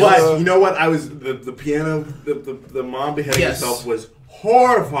 But you know what? I was the piano. The mom beheading herself was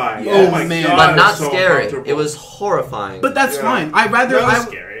horrifying. Yes. Oh my Man. god! But it not was so scary. uncomfortable. It was horrifying. But that's fine. I'd rather. That was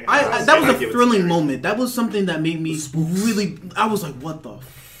scary. That was I a give it thrilling scary. moment. That was something that made me really. I was like, "What the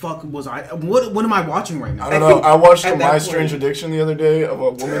fuck was I? What am I watching right now?" I don't know. I watched at a that My point- Strange Addiction the other day of a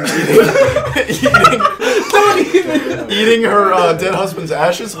woman eating her dead husband's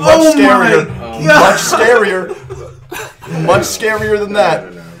ashes. Much Oh my scarier. God. Much scarier. Much scarier than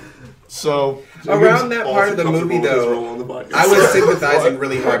that. So Around that part of the movie, though, I was sympathizing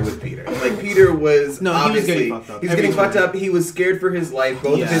really hard with Peter. Like, Peter was No, he was obviously getting fucked up. he was getting Every fucked time. up. He was scared for his life.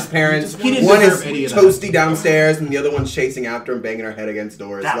 Both Yeah. of his parents. He didn't One is deserve any of that. toasty downstairs, and the other one's chasing after him, banging her head against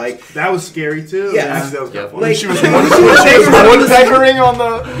doors. That was scary too. Yeah. Actually, that was kind of funny. Like, she was she woodpeckering on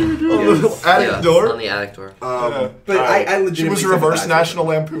the attic yeah, door. on the attic door. But Alright. I She legitimately was reverse sympathized national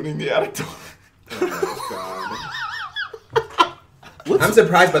lampooning the attic door. with him. Oh, God. I'm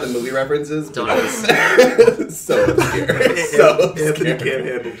surprised by the movie references. Don't because so obscure. So Anthony obscure. can't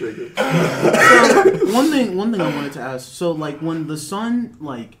handle Jacob. So, one thing I wanted to ask. So, like, when the son,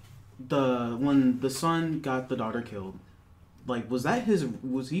 when the son got the daughter killed, like, was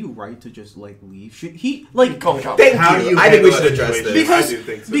he right to just, like, leave? Should he, like, Call the cops. Thank How do you. you I think we handle should that address situation? this. I do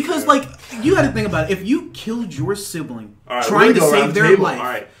think so, because too. like, you got to think about it. If you killed your sibling All right, trying we're to gonna go save around their the table. life, All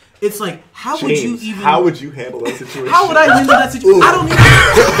right. it's like, how would you James, even? how would you handle that situation? How would I handle that situation? I don't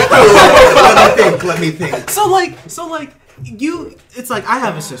even. Let me think. So like, you. It's like I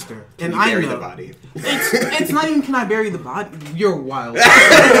have a sister, and I Bury know the body. it's not even can I bury the body? You're wild.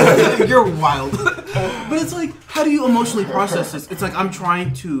 You're wild. But it's like, how do you emotionally process this? It's like I'm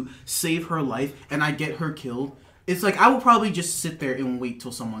trying to save her life, and I get her killed. It's like I will probably just sit there and wait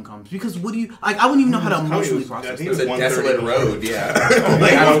till someone comes because what do you like? I wouldn't even know how to emotionally process I think It's this. a 1:30 desolate in the road, morning. yeah.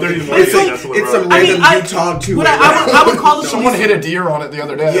 Like, I was 30 in the morning. It's like- Desolate It's some road. random I- Utah to But I would call the Someone police. hit a deer on it the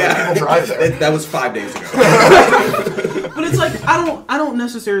other day. Yeah, People drive there. That was 5 days ago. But it's like I don't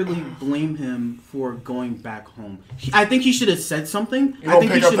necessarily blame him for going back home. I think he should have said something. You I don't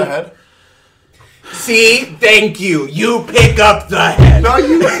think pick he up should the have. head? See, thank you. You pick up the head. No,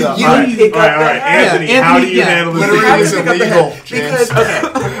 you. You Alright, pick up alright, the alright. head. Anthony, Yeah, how do Anthony, you yeah. handle this? Literally How do is you pick up the illegal, head? James. Because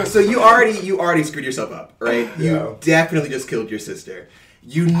okay, so you already screwed yourself up, right? You definitely just killed your sister.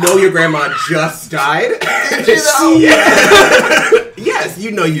 You know your grandma just died. Yes,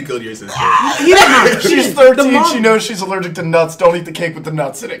 you know you killed your sister. He did not. She's 13. She knows she's allergic to nuts. Don't eat the cake with the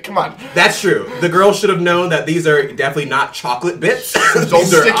nuts in it. Come on. That's true. The girl should have known that these are definitely not chocolate bits. Don't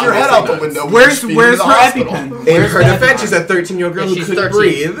stick your head out the window. Where's Speed where's to her the hospital. EpiPen? In Where's her the defense, EpiPen? she's a 13-year-old girl Yeah, who she's couldn't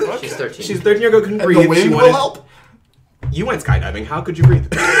 13. breathe. She's 13. She's a 13-year-old girl who couldn't And breathe. the She wind wanted will help? You went skydiving. How could you breathe?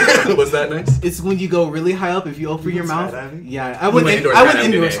 Was that nice? It's when you go really high up. If you open your mouth, skydiving? yeah. I went indoor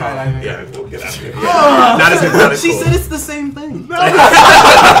skydiving. skydiving. Yeah, We'll get out of here. not as She cool. said it's the same thing.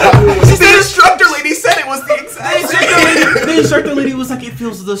 The instructor lady said it was the exact same. The instructor lady was like, it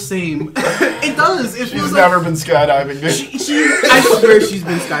feels the same. It does. It She's feels never like been skydiving, dude. I swear she's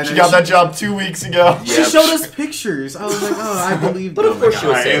been skydiving. She got that job 2 weeks ago. She showed us pictures. I was like, oh, I believe. But of course she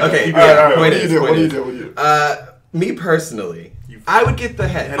was Alright, safe. Okay, keep All right, going. all right. What point do you is, do? point What do you is. do? What do you do? Me personally, I would get the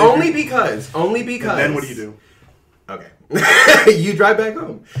head. Only because. And then what do you do? Okay. You drive back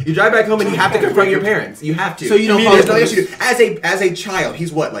home. You drive back home and you have to confront your parents. You have to. So you don't There's follow nothing police? else you do. As a child,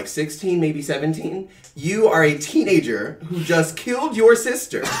 he's what, like 16, maybe 17? You are a teenager who just killed your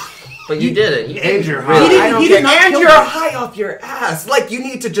sister. But you did it. You And did you're it. high. didn't- I don't he care. did not and kill you're her. high off your ass. Like, you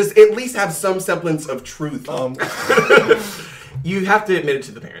need to just at least have some semblance of truth. You have to admit it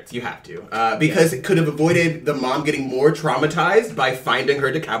to the parents. You have to. Because it could have avoided the mom getting more traumatized by finding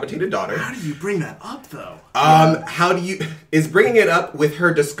her decapitated daughter. How do you bring that up, though? How do you... Is bringing it up with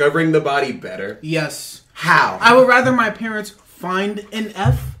her discovering the body better? Yes. How? I would rather my parents find an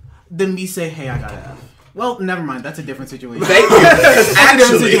F than me say, hey, I got an F. Well, never mind. That's a different situation. Thank you.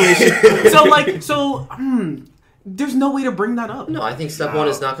 Actually. There's no way to bring that up. No, I think step one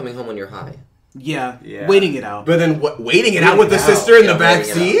is not coming home when you're high. Yeah, Yeah. waiting it out. But then waiting it out with the sister in the back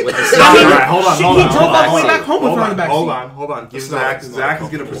waiting it out seat? with the I sister. mean, Alright, hold on, he hold on. drove all the way on. back home with her in the back Hold seat. on, hold on. Give It's Zach. not Zach is going to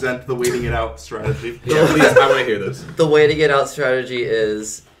comfortable. present the waiting it out strategy. Yeah, please, I want to hear this. The way to get out strategy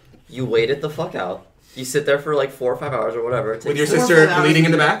is you wait it the fuck out. You sit there for like 4 or 5 hours or whatever. It With your takes- sister bleeding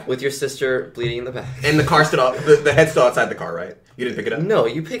in the back? With your sister bleeding in the back. And the car still, the head's still outside the car, right? You didn't pick it up? No,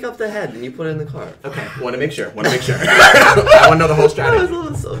 you pick up the head and you put it in the car. Okay, want to make sure. I want to know the whole strategy.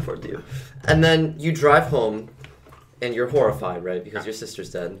 That's so important to you. And then you drive home, and you're horrified, right, because your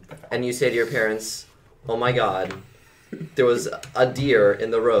sister's dead, and you say to your parents, "Oh my God, there was a deer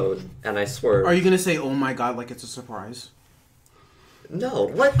in the road, and I swerved." Are you gonna say, "Oh my God," like it's a surprise? No.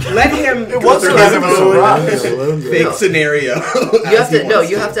 What? Let him. It was kind of a surprise. Fake scenario. You have to. No,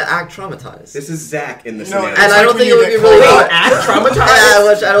 you have to act traumatized. This is Zach in the No, scenario. And I don't think it would be Wait, really hard. act traumatized?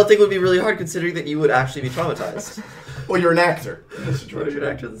 Yeah, which I don't think would be really hard, considering that you would actually be traumatized. Well, you're an actor in this You're an situation.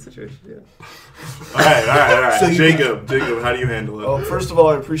 actor in the situation. Yeah. All right. So you- Jacob, how do you handle it? Well, first of all,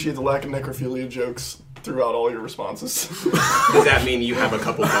 I appreciate the lack of necrophilia jokes throughout all your responses. Does that mean you have a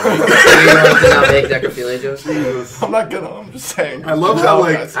couple going? Do you want to not make necrophilia jokes? I'm not gonna. I'm just saying. I love Good how job,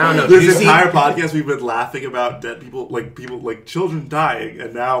 like guys. I don't know. Did you this see- entire podcast we've been laughing about dead people, like children dying,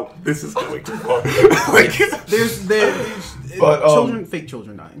 and now this is going too far. Like, There's But, children, fake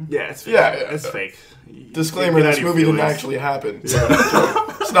children dying. yeah, it's fake. Yeah, it's yeah. fake. Disclaimer: Get out this of your movie didn't feelings. actually happen.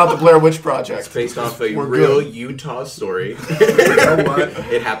 It's not the Blair Witch Project. It's based off a We're real good. Utah story. You know what?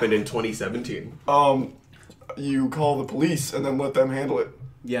 It happened in 2017. You call the police and then let them handle it.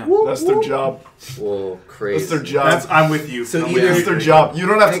 Yeah. That's their job. Whoa, crazy. That's their job. I'm with you. So I'm either- with That's you. their job. You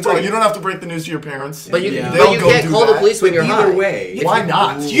don't have to Agree. tell. You don't have to break the news to your parents. But you, Yeah. but They'll you go can't do call the that. police when But you're either high. way, if Why you-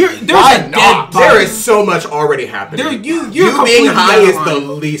 not? There's Why a dead not? body. There is so much already happening. There, you're you completely being high out of is the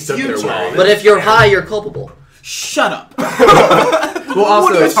line. least of their You're- worries. But if you're high, you're culpable. Shut up. Well,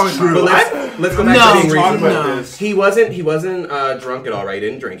 also, What are you talking but about? let's go back No, to being talk reasonable. about no. this. He wasn't drunk at all, right? He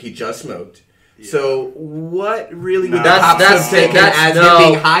didn't drink. He just smoked. So what really would the That's- cops that's- have taken that's- as no, him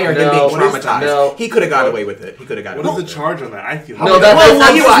being high or him no, being what is- traumatized? no. He could have got away with it. He could have got What away is the with it. charge on that? I feel No, like that's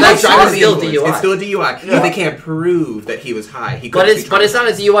DUI. that's Driving still under the influence. DUI. It's still a DUI. Yeah. But they can't prove that he was high. He But could it's not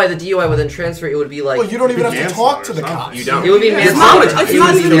a DUI. The DUI would then transfer. It would be like Well, you don't even have to manslaughter talk to the or something. cops. You don't. it would be It's manslaughter. not, it's It not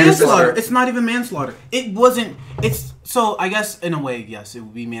was even even manslaughter. manslaughter. It's not even manslaughter. It wasn't. It's so. I guess in a way, yes, it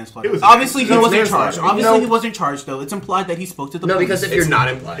would be manslaughter. It was Obviously, he manslaughter. wasn't Manslaughter. charged. Obviously, You know- he wasn't charged. Though it's implied that he spoke to the No, police. because if It's you're not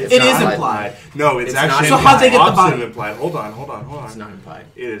implied. It is not implied. No, it's It's actually not So how'd they get the opposite body? of implied. Hold on. It's not implied.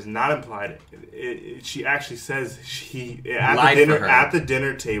 It is not implied. She actually says he at Lied the for dinner her. at the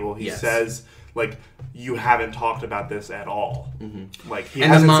dinner table. He Yes. says like you haven't talked about this at all. Like he And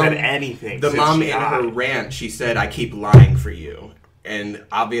the hasn't mom- said anything. The since mom she in her died. rant, she said, "I keep lying for you," and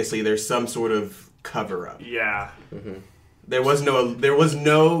obviously there's some sort of cover up. Yeah. There was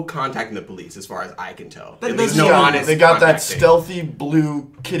no contacting the police, as far as I can tell. That- At least that's- no yeah, honest. They got that contacting. stealthy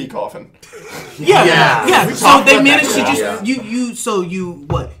blue kitty coffin. Yeah, Yeah. yeah. We So talked they about managed that. to just Yeah.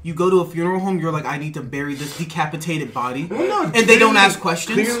 you go to a funeral home. You're like, I need to bury this decapitated body, No, and they don't clearly- ask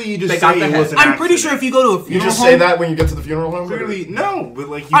questions. Clearly, you just They got say the it head. was an I'm pretty accident. sure if you go to a You funeral just home, say that when you get to the funeral home. Clearly, no, but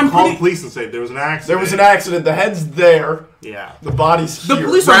like you I'm call pretty- the police and say there was an accident. There was an accident. The head's there. Yeah. The body's the here.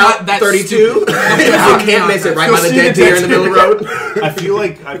 police are Route not that 32. stupid. You can't miss it. Right Go by the see dead the deer in the middle of the road. I feel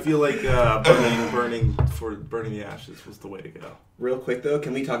like burning the ashes was the way to go. Real quick though,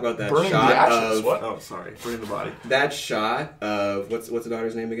 can we talk about that Burning the shot ashes, of what? Oh, sorry, burning the body. that shot of what's the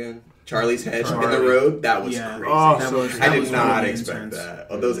daughter's name again? Charlie's head in Charlie. the road. That was Yeah. crazy. Oh, That so was- I that did was not really expect intense. that.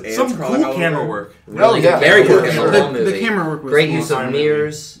 Oh, those ants Some crawling cool all camera over. work. Really yeah. good Very camera good work in camera the work. whole The movie. camera work was Great awesome. use of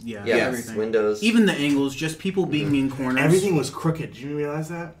mirrors. Yeah. Yes, Everything. windows. Even the angles, just people being in corners. Everything was crooked. Did you realize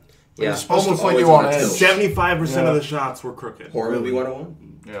that? Yeah. It's supposed Almost to put you always on on a edge. tilt. 75% Yeah. of the shots were crooked. Horror movie 101.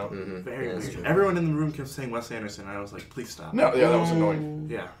 Yeah. Very Yeah, that's weird. true. Everyone in the room kept saying Wes Anderson. And I was like, please stop. No, yeah, that was annoying.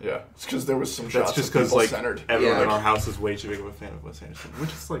 Yeah. Yeah, it's because there was some shots. That's just of because people like centered. everyone Yeah. in our house is way too big of a fan of Wes Anderson,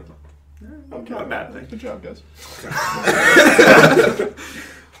 which is like not a bad thing. Good job, guys.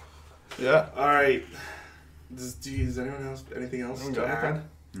 Yeah. All right. Does anyone else anything else Anyone to got add?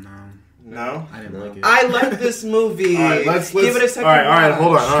 anything? No, No. I didn't No. like it. I like this movie. All right, let's give it a second. All right,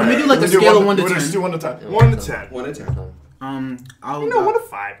 hold on. All Can we right. do like a We'll do scale of one 1 to we'll just 10? do 1 to 10. 1 to 10. 1 to 10. I'll You know, 1 to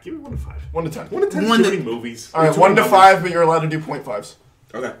 5. Give me 1 to 5. 1 to 10. 1 to 10 One is to- too many movies. All right, Too 1 many to numbers. 5, but you're allowed to do 0.5s.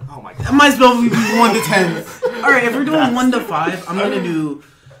 Okay. Oh my That god. might as well be 1 to 10. All right, if we're doing 1 to 5, I'm gonna do.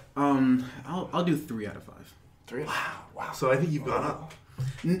 I'll do 3 out of 5. 3. Wow. So I think you've gone up.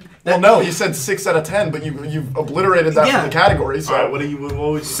 Well, no, you said 6 out of 10, but you've obliterated that Yeah. from the category. So All right. What do you? What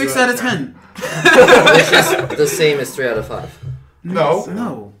would you 6 do out of 10. Which is the same as 3 out of 5. no.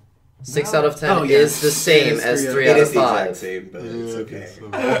 No. 6 out of 10 Oh, yeah. is the same It is as 3 3 It out is of the exact 5. same, but it's okay.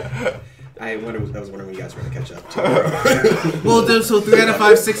 So- I was wondering when you guys were going to catch up. To. Well, so 3 out of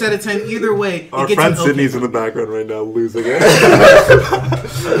 5, 6 out of 10. Either way, Our it gets friend an okay. Sydney's in the background right now, losing it.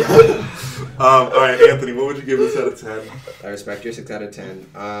 All right, Anthony, what would you give this out of 10? I respect your 6 out of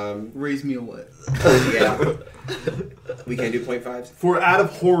 10. Raise me a what? Yeah. We can't do 0.5s? For out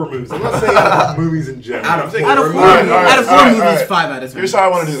of horror movies. I'm not saying out of movies in general. Out of Out of horror four movies. movies, 5 out of 10. Here's how I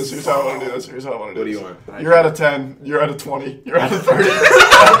want to do this. Here's how I want to do this. Here's how I want to do What do this. you want? You're out of 10. You're out of 20. You're out of 30. You're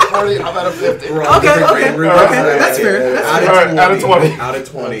out of 40. I'm out of 50. We're on Okay, different okay, grade okay, groups. that's fair. That's Out of fair. 20. Out of 20. Out of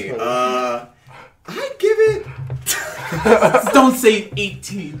 20. I'd give it... Don't say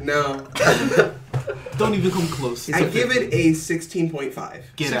 18. No. Don't even come close. I'd give it a 16.5.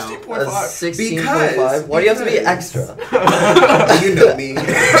 Get out. 16.5. 16.5. Why do you have to be extra? You know me.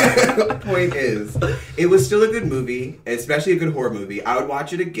 Point is, it was still a good movie, especially a good horror movie. I would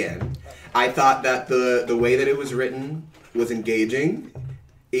watch it again. I thought that the way that it was written was engaging.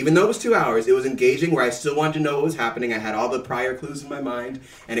 Even though it was 2 hours, it was engaging where I still wanted to know what was happening. I had all the prior clues in my mind,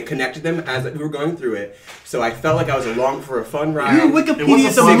 and it connected them as we were going through it. So I felt like I was along for a fun ride. You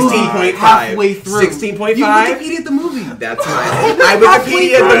Wikipedia the movie 16.5. halfway through. 16.5? You Wikipedia the movie. That's mine. I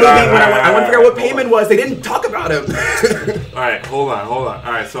Wikipedia the movie when I want to figure out what payment was. They didn't talk about him. All right, hold on. All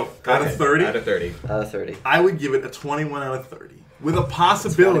right, so out of 30, Out of 30. Out of 30. I would give it a 21 out of 30. With a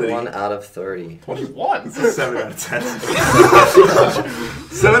possibility. 21 out of 30. 21. It's a 7 out of 10. 7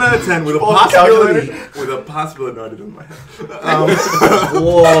 out of 10 with a Pull the possibility. calculator. With a possibility. No, I did it in my head.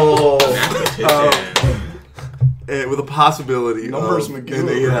 Whoa. With a possibility Numbers of McGill. an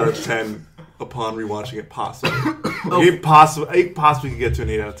 8 out of 10 upon rewatching it possibly. It possibly could get to an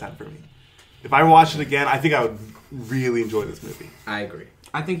 8 out of 10 for me. If I watched it again, I think I would really enjoy this movie. I agree.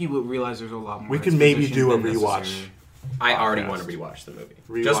 I think you would realize there's a lot more. We can maybe exposition do a than rewatch. necessary. I already Podcast. want to rewatch the movie.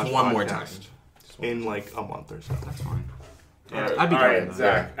 Rewatch Just one more podcast time. in like a month or so. That's fine. Alright, I'd be down with that.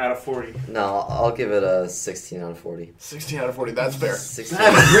 Zach, out of 40. No, I'll give it a 16 out of 40. 16 out of 40. That's fair. 16.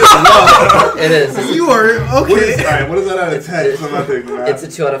 It is. You are okay. Alright, what is that out of 10? I'm not thinking that. It's a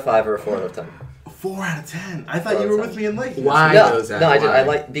 2 out of 5 or a 4 out of 10. 4 out of 10. I thought you were with me in liking Why? No, though, Zach? no, I did. I Why?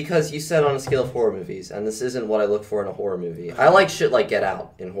 like because you said on a scale of horror movies, and this isn't what I look for in a horror movie. I like shit like Get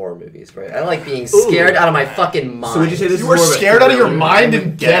Out in horror movies, right? I like being scared out of my fucking mind. So would you say this You is were more of a scared out of your thriller? mind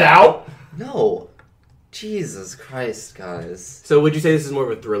and Get Out? No, Jesus Christ, guys. So would you say this is more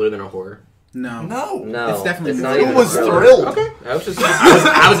of a thriller than a horror? No. No. No, It's definitely not not. even Who was a thriller. thrilled? Okay. I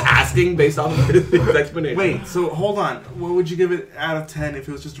was asking based off of his explanation. Wait, so hold on. What would you give it out of 10 if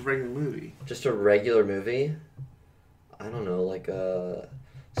it was just a regular movie? Just a regular movie. I don't know, like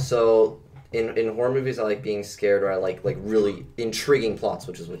so in horror movies I like being scared, or I like really intriguing plots,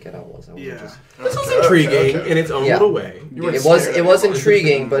 which is what Get Out was. I Yeah. just, This was intriguing in its own Yeah. little way. You were it was scared.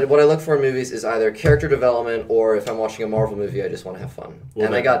 intriguing, but what I look for in movies is either character development, or if I'm watching a Marvel movie, I just want to have fun. Well,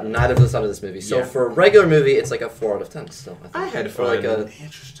 and I then- got neither of those out of this movie. So Yeah. for a regular movie, it's like a 4 out of 10 still. I think. I had Or like a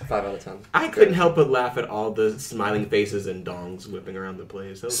Interesting. 5 out of 10. I couldn't help but laugh at all the smiling faces and dongs whipping around the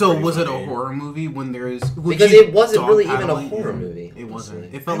place. That So pretty was it a funny. horror movie when there's Because it wasn't really even a horror movie. It wasn't.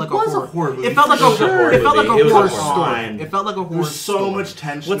 honestly. It felt like It was a a horror movie. It felt like It a was a horror. horror It felt like movie. a It was horror a horror story. movie. It felt like a horror. There's so story. much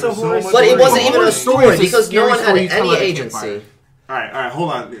tension. What's a there's so horror much story? But it wasn't A even horror a story story is a because no scary one had story you tell any at a agency. campfire. All right,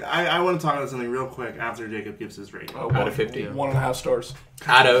 hold on. I want to talk about something real quick after Jacob gives his rating. Out of 50. 1.5 stars.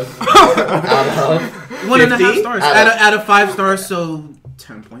 Out of 1.5 50? stars. Out of- Out of 5 stars, so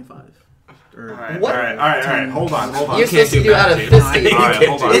 10.5. All right, What? all right. Hold on. You're can't supposed to do do out math, of dude. 50. All right,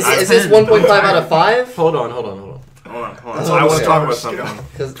 hold on. Is this 1.5 out of 5? Hold on. Hold on. Oh, So I want to okay. talk about something.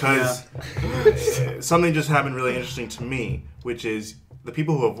 Because Because something just happened really interesting to me, which is the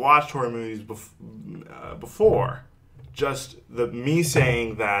people who have watched horror movies before, just me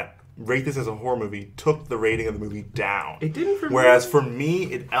saying that rate this as a horror movie took the rating of the movie down. It didn't for me. Whereas for me,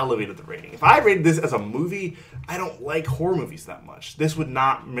 it elevated the rating. If I rated this as a movie, I don't like horror movies that much. This would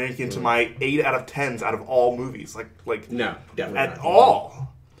not make into my 8 out of 10s out of all movies, like No, definitely at not.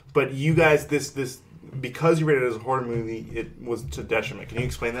 all. But you guys, this because you rated it as a horror movie, it was to detriment. Can you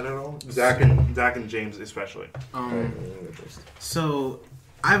explain that at all? Zach and James especially. So,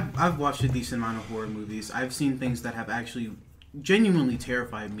 I've watched a decent amount of horror movies. I've seen things that have actually genuinely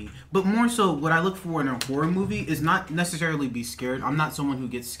terrified me. But more so, what I look for in a horror movie is not necessarily be scared. I'm not someone who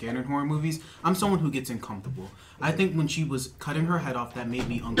gets scared in horror movies. I'm someone who gets uncomfortable. I think when she was cutting her head off, that made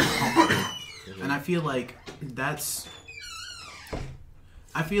me uncomfortable. And I feel like that's...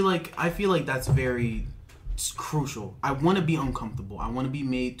 I feel like that's very crucial. I want to be uncomfortable. I want to be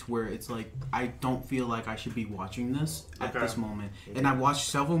made to where it's like I don't feel like I should be watching this at this moment. And I watched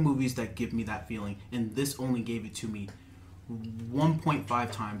several movies that give me that feeling, and this only gave it to me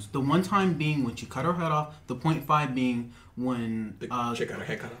 1.5 times. The one time being when she cut her head off. The 0.5 being when The chick got her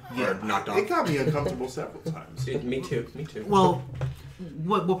head cut off. yeah. Or knocked It off. got me uncomfortable several times. Me too. Well,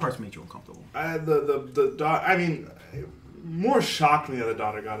 what parts made you uncomfortable? The dog. I mean, more shocked when the other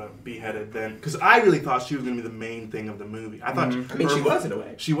daughter got beheaded than because I really thought she was going to be the main thing of the movie. I thought, I mean, she was in a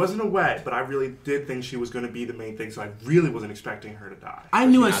way. She was in a way, but I really did think she was going to be the main thing. So I really wasn't expecting her to die. I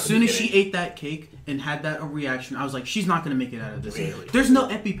knew as soon as she ate that cake and had that reaction, I was like, she's not going to make it out of this. Really? There's no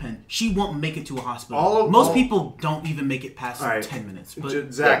EpiPen. She won't make it to a hospital. Most people don't even make it past 10 minutes.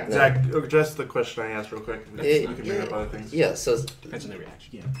 But Zach, address the question I asked real quick. You can bring up other things. Yeah, so Depends on the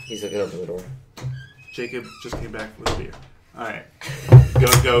reaction. yeah. he's looking up in the door. Jacob just came back with a beer. All right,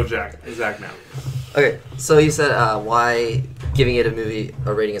 go, Zach now. Okay, so you said why giving it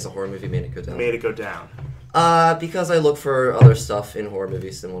a rating as a horror movie made it go down. Made it go down. Because I look for other stuff in horror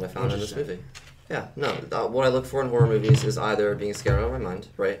movies than what I found in this movie. Yeah, no. What I look for in horror movies is either being scared out of my mind,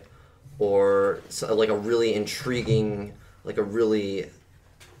 right, or like a really intriguing, like a really,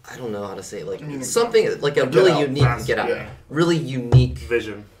 I don't know how to say it, like something like a really unique get out, really unique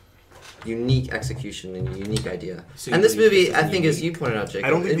Vision. Unique execution and unique idea. So And this movie, I think, unique. as you pointed out, Jacob, I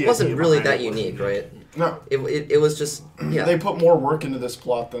don't think it the wasn't idea really behind that it was unique, unique. right? No, It was just, yeah. they put more work into this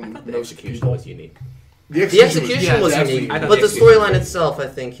plot than The most execution people. was unique. The execution was definitely. unique, I thought but the the execution storyline was- itself, I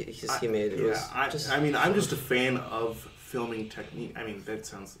think, he made it was just... I mean, I'm just a fan of filming technique. I mean, that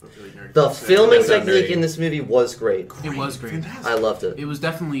sounds really nerdy. The to say. filming That's not technique very- in this movie was great. It was great. Fantastic. I loved it. It was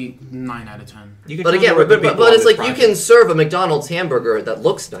definitely 9 out of 10. You could But tell again, there were good but people on it's this like you project. can serve a McDonald's hamburger that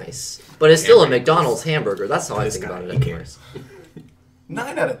looks nice, but it's still a Hamburgers. McDonald's hamburger. That's how I This think guy, about it. he Anyways.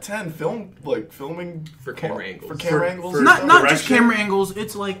 9 out of 10 filming For camera angles. For camera angles. for- and Not stuff. not just Direction? camera angles.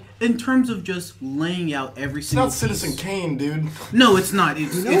 It's like in terms of just laying out every It's single. not Citizen piece. Kane, dude. No, it's not.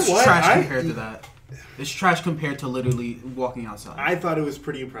 It's, You know it's what? trash I- compared to that. It's trash compared to literally walking outside. I thought it was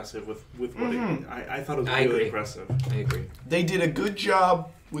pretty impressive with what I thought it was I really agree. impressive. I agree. They did a good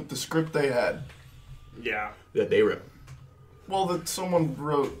job with the script they had. Yeah. That they wrote. Well, that someone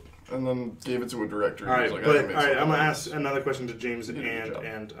wrote and then gave it to a director. All right, He was like, but I all can make right, I'm something gonna like ask this. another question to James You did a good job.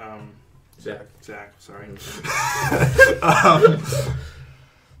 and Zach. Sorry.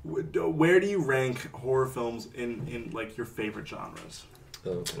 Where do you rank horror films in like your favorite genres?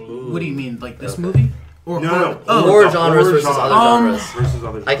 Oh. What do you mean, like this Okay. movie? Or No, horror? no. Oh, Horror the genres versus genre. other genres. Versus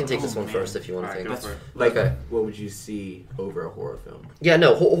other I can take genres. this one man. first if you want to Alright, take go it. for it. Like, Okay. what would you see over a horror film? Yeah,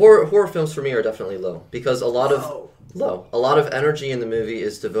 no, horror films for me are definitely low because a lot of energy in the movie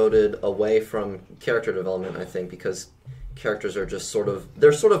is devoted away from character development. I think because characters are just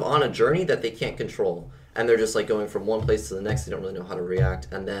they're sort of on a journey that they can't control, and they're just like going from one place to the next. They don't really know how to react,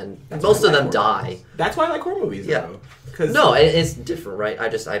 and then most of them die. That's why I like horror movies. Yeah. Though. 'Cause No, it's different, right?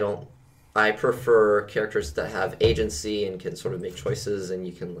 I prefer characters that have agency and can sort of make choices, and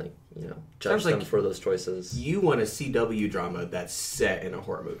you can judge Sounds like them for those choices. you want a CW drama that's set in a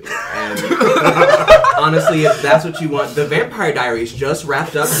horror movie. And honestly, if that's what you want, The Vampire Diaries just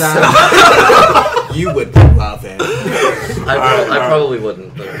wrapped up that. You would love it. I probably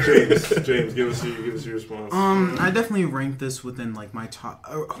wouldn't. But. James, give us your response. I definitely rank this within like my top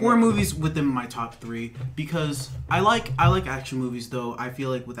horror movies within my top 3 because I like action movies though. I feel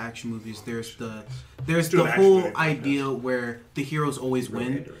like with action movies there's the an action whole movie. idea where the heroes always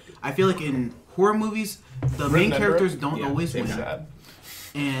win. I feel like in horror movies the main and characters directed? don't Yeah, always same win, Sad.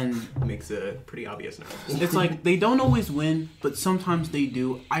 and Makes it pretty obvious now. it's like they don't always win, but sometimes they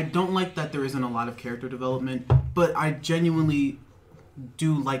do. I don't like that there isn't a lot of character development, but I genuinely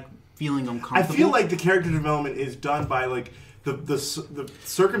do like feeling I uncomfortable. feel like the character development is done by like the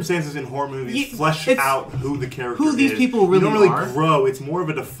circumstances in horror movies Yeah, flesh it's out who the character who these is. people You really don't really are. grow. It's more of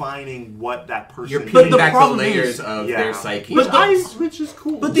a defining what that person You're is. But peeling the back the problem layers is- of Yeah. their psyche. But which is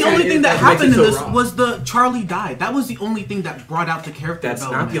cool. But the Yeah, only thing that that makes happened it in so this wrong. was the Charlie died. That was the only thing that brought out the character That's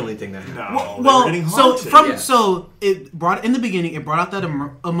development. not the only thing that happened. no, they were Well, getting so haunted. so it brought in the beginning. It brought out that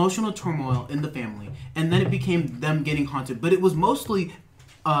emotional turmoil in the family, and then it became them getting haunted. But it was mostly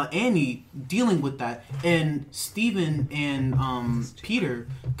Annie dealing with that, and Stephen and Peter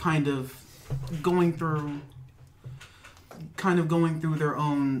kind of going through their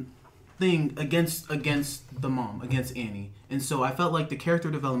own thing against the mom, against Annie. And so I felt like the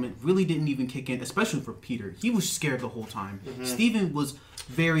character development really didn't even kick in, especially for Peter. He was scared the whole time. Stephen was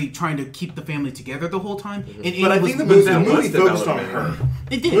very trying to keep the family together the whole time. And Annie But I was think the losing movie it. focused on her.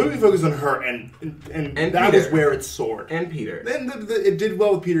 It The did. movie focused on her, and that Peter. was where it soared. And Peter. And it did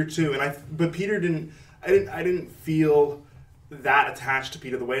well with Peter too. But Peter didn't. I didn't feel that attached to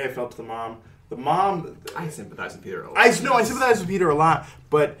Peter the way I felt to the mom. The mom. I sympathize with Peter a lot. I sympathize with Peter a lot,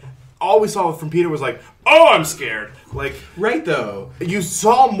 but all we saw from Peter was like, "Oh, I'm scared." Like, Right, though. you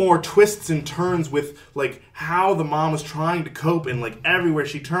saw more twists and turns with like how the mom was trying to cope, and like everywhere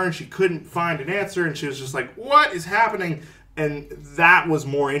she turned, she couldn't find an answer, and she was just like, "What is happening?" And that was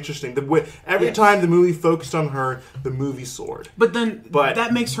more interesting. Every time the movie focused on her, the movie soared. But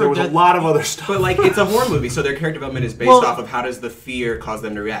that makes her. There was a lot of other stuff. But like, it's a horror movie, so their character development is based off of how does the fear cause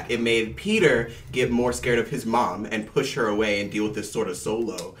them to react. It made Peter get more scared of his mom and push her away and deal with this sort of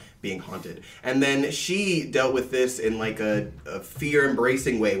solo being haunted. And then she dealt with this in like a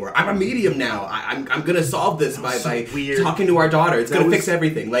fear-embracing way, where I'm a medium now. I'm gonna solve this by talking to our daughter. It's gonna fix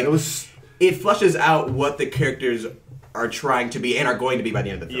everything. Like it flushes out what the characters are trying to be and are going to be by the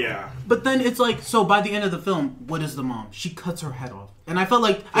end of the film. Yeah. But then it's like, so by the end of the film, what is the mom? She cuts her head off. And I felt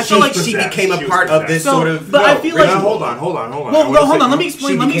like she became a part of this sort of... But I feel like... Hold on. Well, hold on. Let me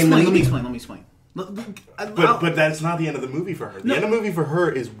explain. But that's not the end of the movie for her. The end of the movie for her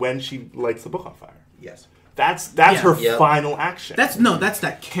is when she lights the book on fire. Yes. That's her final action. That's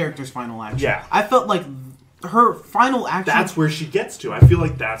that character's final action. Yeah. I felt like her final action... That's where she gets to. I feel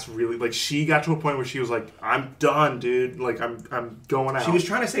like that's really... Like, she got to a point where she was like, I'm done, dude. Like, I'm going out. She was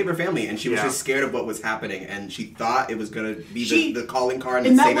trying to save her family, and she was just scared of what was happening, and she thought it was going to be the calling card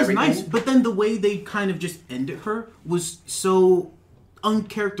and save everything. And that was nice, but then the way they kind of just ended her was so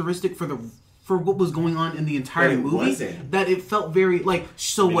uncharacteristic for what was going on in the entire movie that it felt very like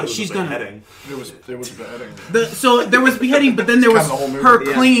she's gonna there was beheading. So there was beheading, but then there was her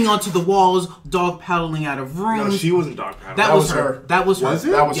clinging onto the walls, dog paddling out of rooms. No, she wasn't dog paddling. That was her. That was her. Was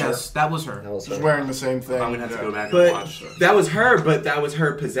it? That was yes, her. that was her. She's wearing the same thing. I'm gonna have to go back and watch. That was her, but that was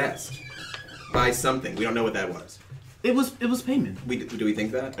her possessed by something. We don't know what that was. It was payment. Do we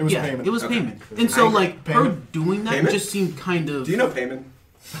think that? It was payment. It was payment. And so like her doing that Payment? just seemed kind of. Do you know payment?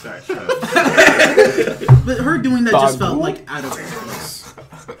 Sorry. But her doing that just felt like out of place.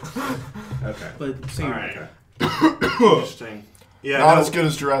 Okay. But same. All right. Interesting. Yeah. Not as good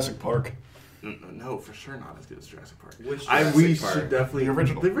as Jurassic Park. No, for sure not as good as Jurassic Park. Which We Park? should definitely The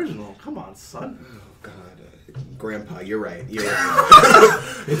original. The original. Come on, son. Oh God, Grandpa, you're right.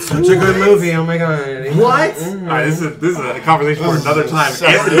 It's such a good movie. Oh my God. What? All right, this is a conversation for another time.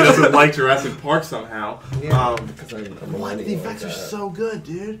 Anthony doesn't like Jurassic Park somehow. Yeah. What? The effects are so good,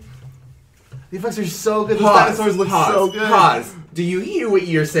 dude. The effects are so good. The dinosaurs look so good. Pause. Do you hear what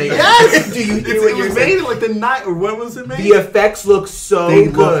you're saying? Yes. Do you hear what you're saying? It was made in like the night, or when was it made? The effects look so They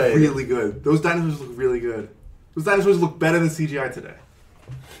good. look really good. Those dinosaurs look really good. Those dinosaurs look better than CGI today.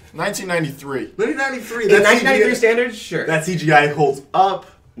 1993. 1993. In That 1993 CGI standards, sure. That CGI holds up.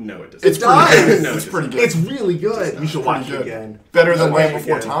 No, it doesn't. It's pretty good. No, It's pretty good. It's really good. You should watch Pretty it good. again. Better than Watch Land it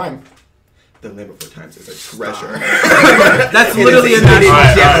Before again. Time. The Land Before Times is a treasure. That's literally a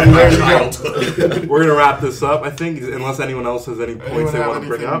Alright. We're gonna wrap this up, I think, unless anyone else has any points Anyone they have want to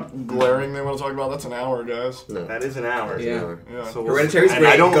bring up. anything glaring they want to talk about? That's an hour, guys. No. That is an hour. Yeah. So Hereditary's and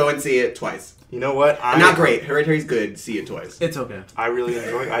great. I don't, Go and see it twice. You know what? Not great. Hereditary's good. See it twice. It's okay. I really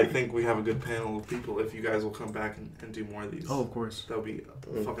enjoy it. I think we have a good panel of people. If you guys will come back and do more of these. Oh, of course. That would be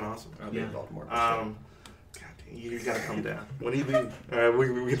fucking awesome. I'll be in Baltimore. God, you gotta come down. When do you leave? We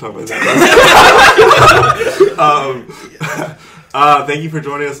can talk about that. Thank you for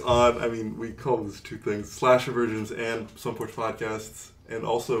joining us on, we call this two things, Slasher Virgins and Some Porch Podcasts, and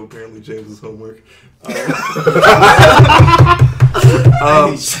also apparently James's homework.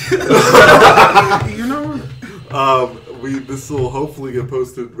 This will hopefully get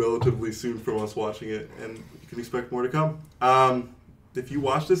posted relatively soon from us watching it, and you can expect more to come. If you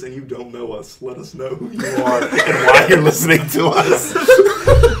watch this and you don't know us, let us know who you are and why you're listening to us.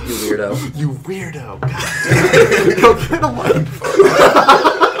 You weirdo. You weirdo. God damn. Go get a microphone.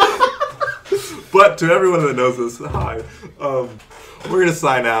 But to everyone that knows us, hi. We're going to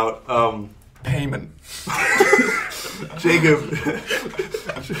sign out. Payment.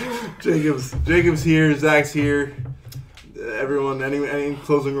 Jacob's here. Zach's here. Everyone, any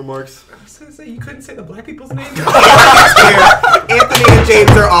closing remarks? I was gonna say you couldn't say the black people's name. Here. Anthony and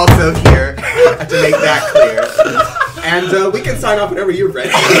James are also here to make that clear. And we can sign off whenever you're ready.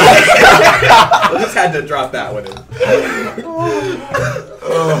 I just had to drop that one in.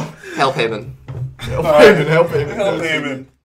 Hell payment. Help payment. Hell payment.